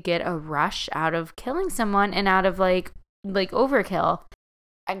really get a rush out of killing someone and out of like overkill.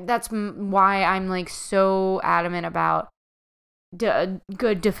 And that's why I'm like so adamant about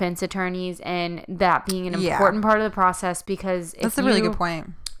good defense attorneys and that being an important part of the process, because that's a really good point.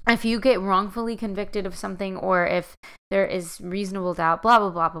 If you get wrongfully convicted of something, or if there is reasonable doubt, blah,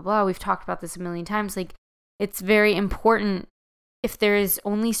 blah, blah, blah, blah, we've talked about this a million times, like it's very important. If there is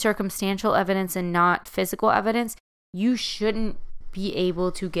only circumstantial evidence and not physical evidence, you shouldn't be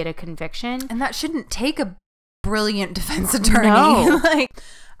able to get a conviction. And that shouldn't take a brilliant defense attorney. No.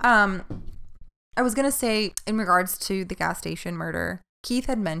 I was going to say, in regards to the gas station murder, Keith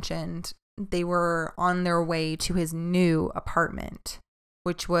had mentioned they were on their way to his new apartment,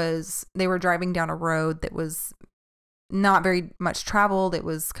 which was, they were driving down a road that was not very much traveled. It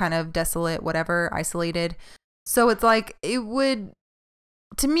was kind of desolate, whatever, isolated. So it's like,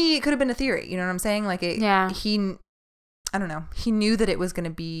 to me, it could have been a theory. You know what I'm saying? Like, I don't know. He knew that it was going to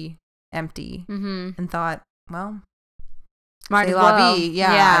be empty and thought, well, might as well.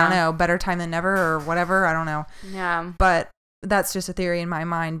 Yeah, I don't know. Better time than never or whatever. I don't know. Yeah. But that's just a theory in my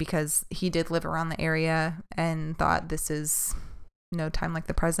mind because he did live around the area and thought this is no time like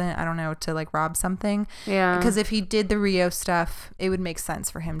the present. I don't know, to like rob something. Yeah. Because if he did the Rio stuff, it would make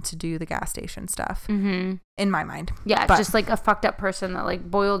sense for him to do the gas station stuff. Mm-hmm. In my mind. Yeah, but just like a fucked up person that like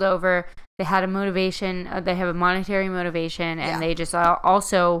boiled over. They had a motivation. They have a monetary motivation, and they just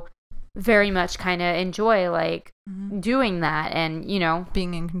also very much kind of enjoy like doing that, and you know,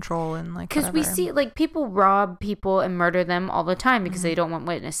 being in control and like, because we see like people rob people and murder them all the time because they don't want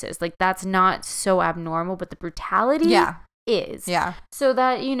witnesses. Like that's not so abnormal, but the brutality is. Yeah. So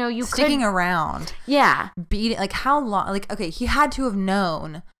that, you know, you sticking around. Yeah. Beating, like how long, like, okay, he had to have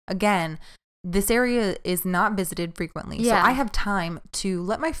known, again, this area is not visited frequently. Yeah. So I have time to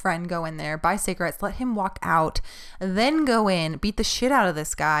let my friend go in there, buy cigarettes, let him walk out, then go in, beat the shit out of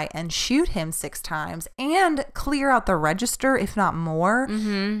this guy and shoot him 6 times and clear out the register, if not more,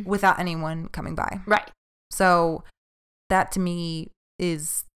 without anyone coming by. Right. So that to me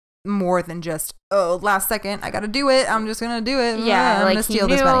is more than just, oh, last second, I gotta do it. I'm just gonna do it. Yeah, I'm like gonna steal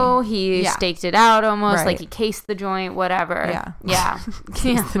he knew, this money. He staked it out almost, like he cased the joint, whatever. Yeah.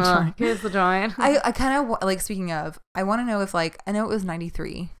 Cased the joint. I kind of, like, speaking of, I want to know if, like, I know it was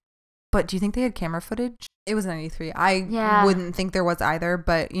 93, but do you think they had camera footage? It was 93. I wouldn't think there was either,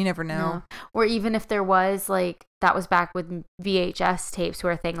 but you never know. No. Or even if there was, like, that was back with VHS tapes were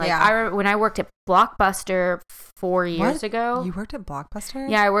a thing. Like, when I worked at Blockbuster 4 years ago. You worked at Blockbuster?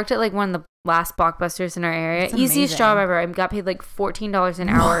 Yeah, I worked at, like, one of the last Blockbusters in our area. Easiest job ever. I got paid, like, $14 an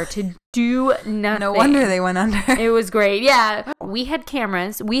hour to do nothing. No wonder they went under. It was great. Yeah. We had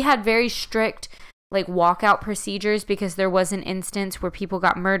cameras. We had very strict, like, walkout procedures because there was an instance where people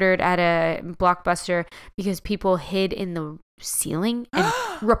got murdered at a Blockbuster because people hid in the ceiling and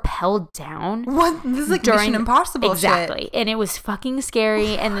rappelled down. What? This is like Mission Impossible exactly. shit. And it was fucking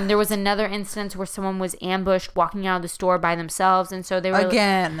scary. And then there was another instance where someone was ambushed walking out of the store by themselves. And so they were...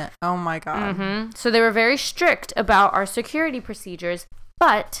 Again. Oh my God. Mm-hmm. So they were very strict about our security procedures.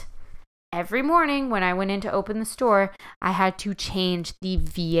 But... every morning when I went in to open the store, I had to change the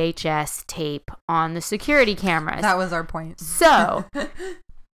VHS tape on the security cameras. That was our point. So,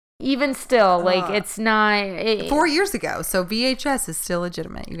 even still, like, it's not... 4 years ago, so VHS is still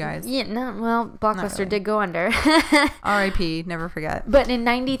legitimate, you guys. Yeah, no, well, Blockbuster did go under. R.I.P., never forget. But in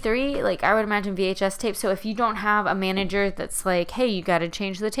 93, like, I would imagine VHS tape, so if you don't have a manager that's like, hey, you got to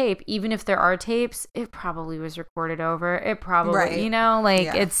change the tape, even if there are tapes, it probably was recorded over. It probably, you know,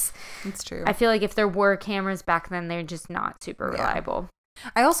 like, it's true. I feel like if there were cameras back then, they're just not super reliable.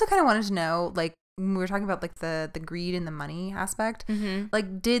 I also kind of wanted to know, like, when we were talking about like the greed and the money aspect,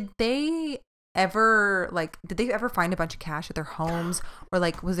 like did they ever find a bunch of cash at their homes, or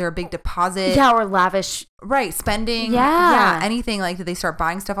like was there a big deposit or lavish spending anything? Like did they start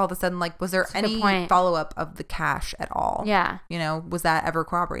buying stuff all of a sudden? Like was there any follow-up of the cash at all? You know, was that ever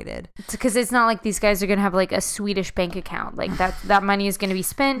corroborated? Because it's not like these guys are gonna have like a Swedish bank account, like that money is gonna be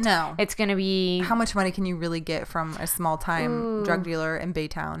spent. No, it's gonna be... how much money can you really get from a small time drug dealer in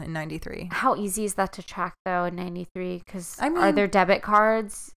Baytown in 93? How easy is that to track though in 93? Because are there debit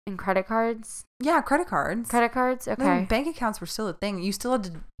cards and credit cards? Yeah, credit cards. Okay. Then bank accounts were still a thing. You still had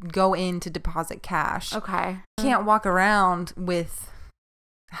to go in to deposit cash. Okay. You can't walk around with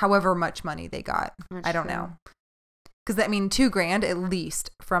however much money they got. That's I don't know. Because, I mean, $2,000 at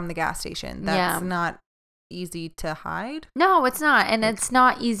least from the gas station. That's not easy to hide. No, it's not. And it's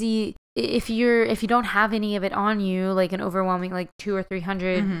not easy if you don't have any of it on you, like an overwhelming, like 200 or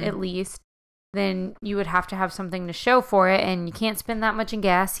 300 at least. Then you would have to have something to show for it, and you can't spend that much in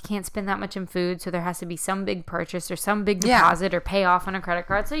gas, you can't spend that much in food, so there has to be some big purchase or some big deposit or pay off on a credit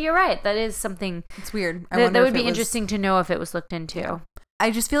card. So you're right, that is something... it's weird. That would be interesting to know if it was looked into. Yeah.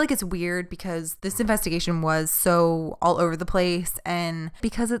 I just feel like it's weird because this investigation was so all over the place, and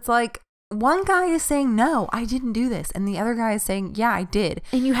because it's like, one guy is saying, no, I didn't do this, and the other guy is saying, yeah, I did.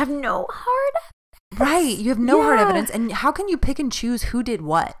 And you have no hard... right, you have no hard evidence, and how can you pick and choose who did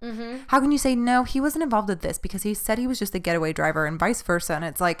what? How can you say, no, he wasn't involved with this because he said he was just a getaway driver, and vice versa? And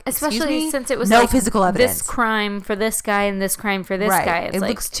it's like, especially since it was no like physical evidence, this crime for this guy and this crime for this guy. It's it like,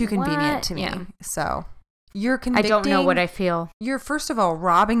 looks too convenient to me. So you're convicting, I don't know what I feel. You're first of all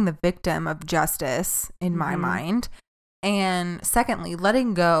robbing the victim of justice in my mind, and secondly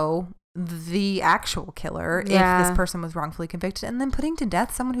letting go the actual killer if this person was wrongfully convicted, and then putting to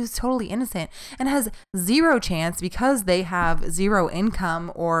death someone who's totally innocent and has zero chance because they have zero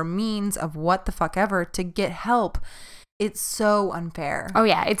income or means of what the fuck ever to get help. It's so unfair. Oh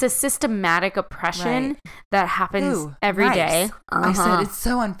yeah, it's a systematic oppression that happens every day. I said it's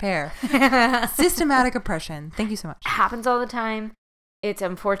so unfair. Systematic oppression. Thank you so much. It happens all the time. It's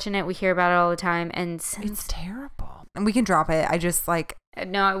unfortunate. We hear about it all the time, and it's terrible. and we can drop it. I just like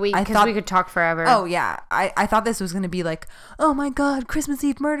no, because we could talk forever. Oh yeah, I thought this was gonna be like, oh my god, Christmas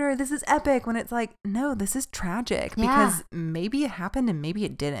Eve murder, this is epic. When it's like, no, this is tragic because maybe it happened and maybe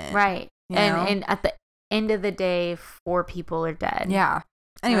it didn't. Right, and at the end of the day, 4 people are dead. Yeah.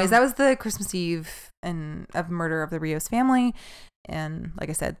 Anyways, that was the Christmas Eve of murder of the Rios family, and like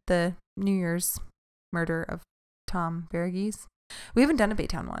I said, the New Year's murder of Tom Verghese. We haven't done a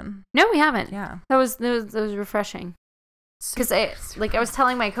Baytown one. No, we haven't. Yeah, that was refreshing. Because I was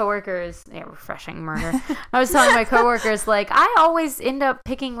telling my coworkers, refreshing murder. I was telling my coworkers, like, I always end up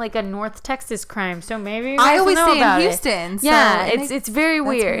picking like a North Texas crime, so maybe I always stay in Houston. So it's very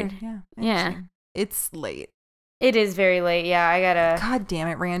weird. Yeah, it's late. It is very late. Yeah, I gotta. God damn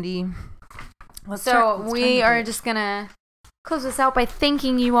it, Randy. We are just gonna close this out by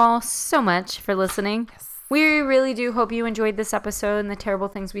thanking you all so much for listening. Yes. We really do hope you enjoyed this episode and the terrible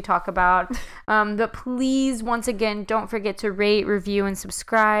things we talk about. But please, once again, don't forget to rate, review, and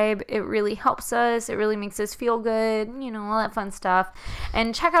subscribe. It really helps us. It really makes us feel good. All that fun stuff.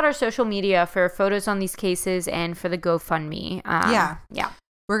 And check out our social media for photos on these cases and for the GoFundMe. Yeah.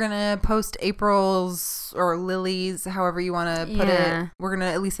 We're going to post April's or Lily's, however you want to put it. We're going to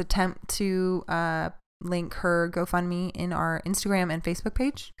at least attempt to link her GoFundMe in our Instagram and Facebook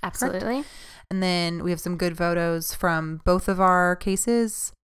page. Absolutely. Correct? And then we have some good photos from both of our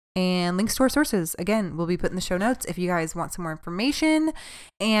cases and links to our sources. Again, we'll be put in the show notes if you guys want some more information.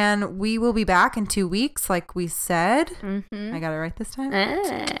 And we will be back in 2 weeks, like we said. Mm-hmm. I got it right this time.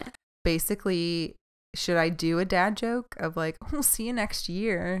 Basically, should I do a dad joke of like, we'll see you next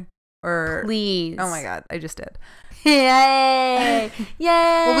year? Or please. Oh my God, I just did. Yay!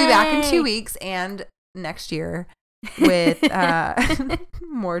 Yay! We'll be back in 2 weeks and next year with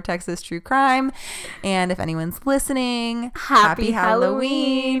more Texas true crime. And if anyone's listening, happy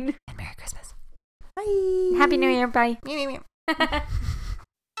Halloween and Merry Christmas. Bye. Happy New Year. Bye.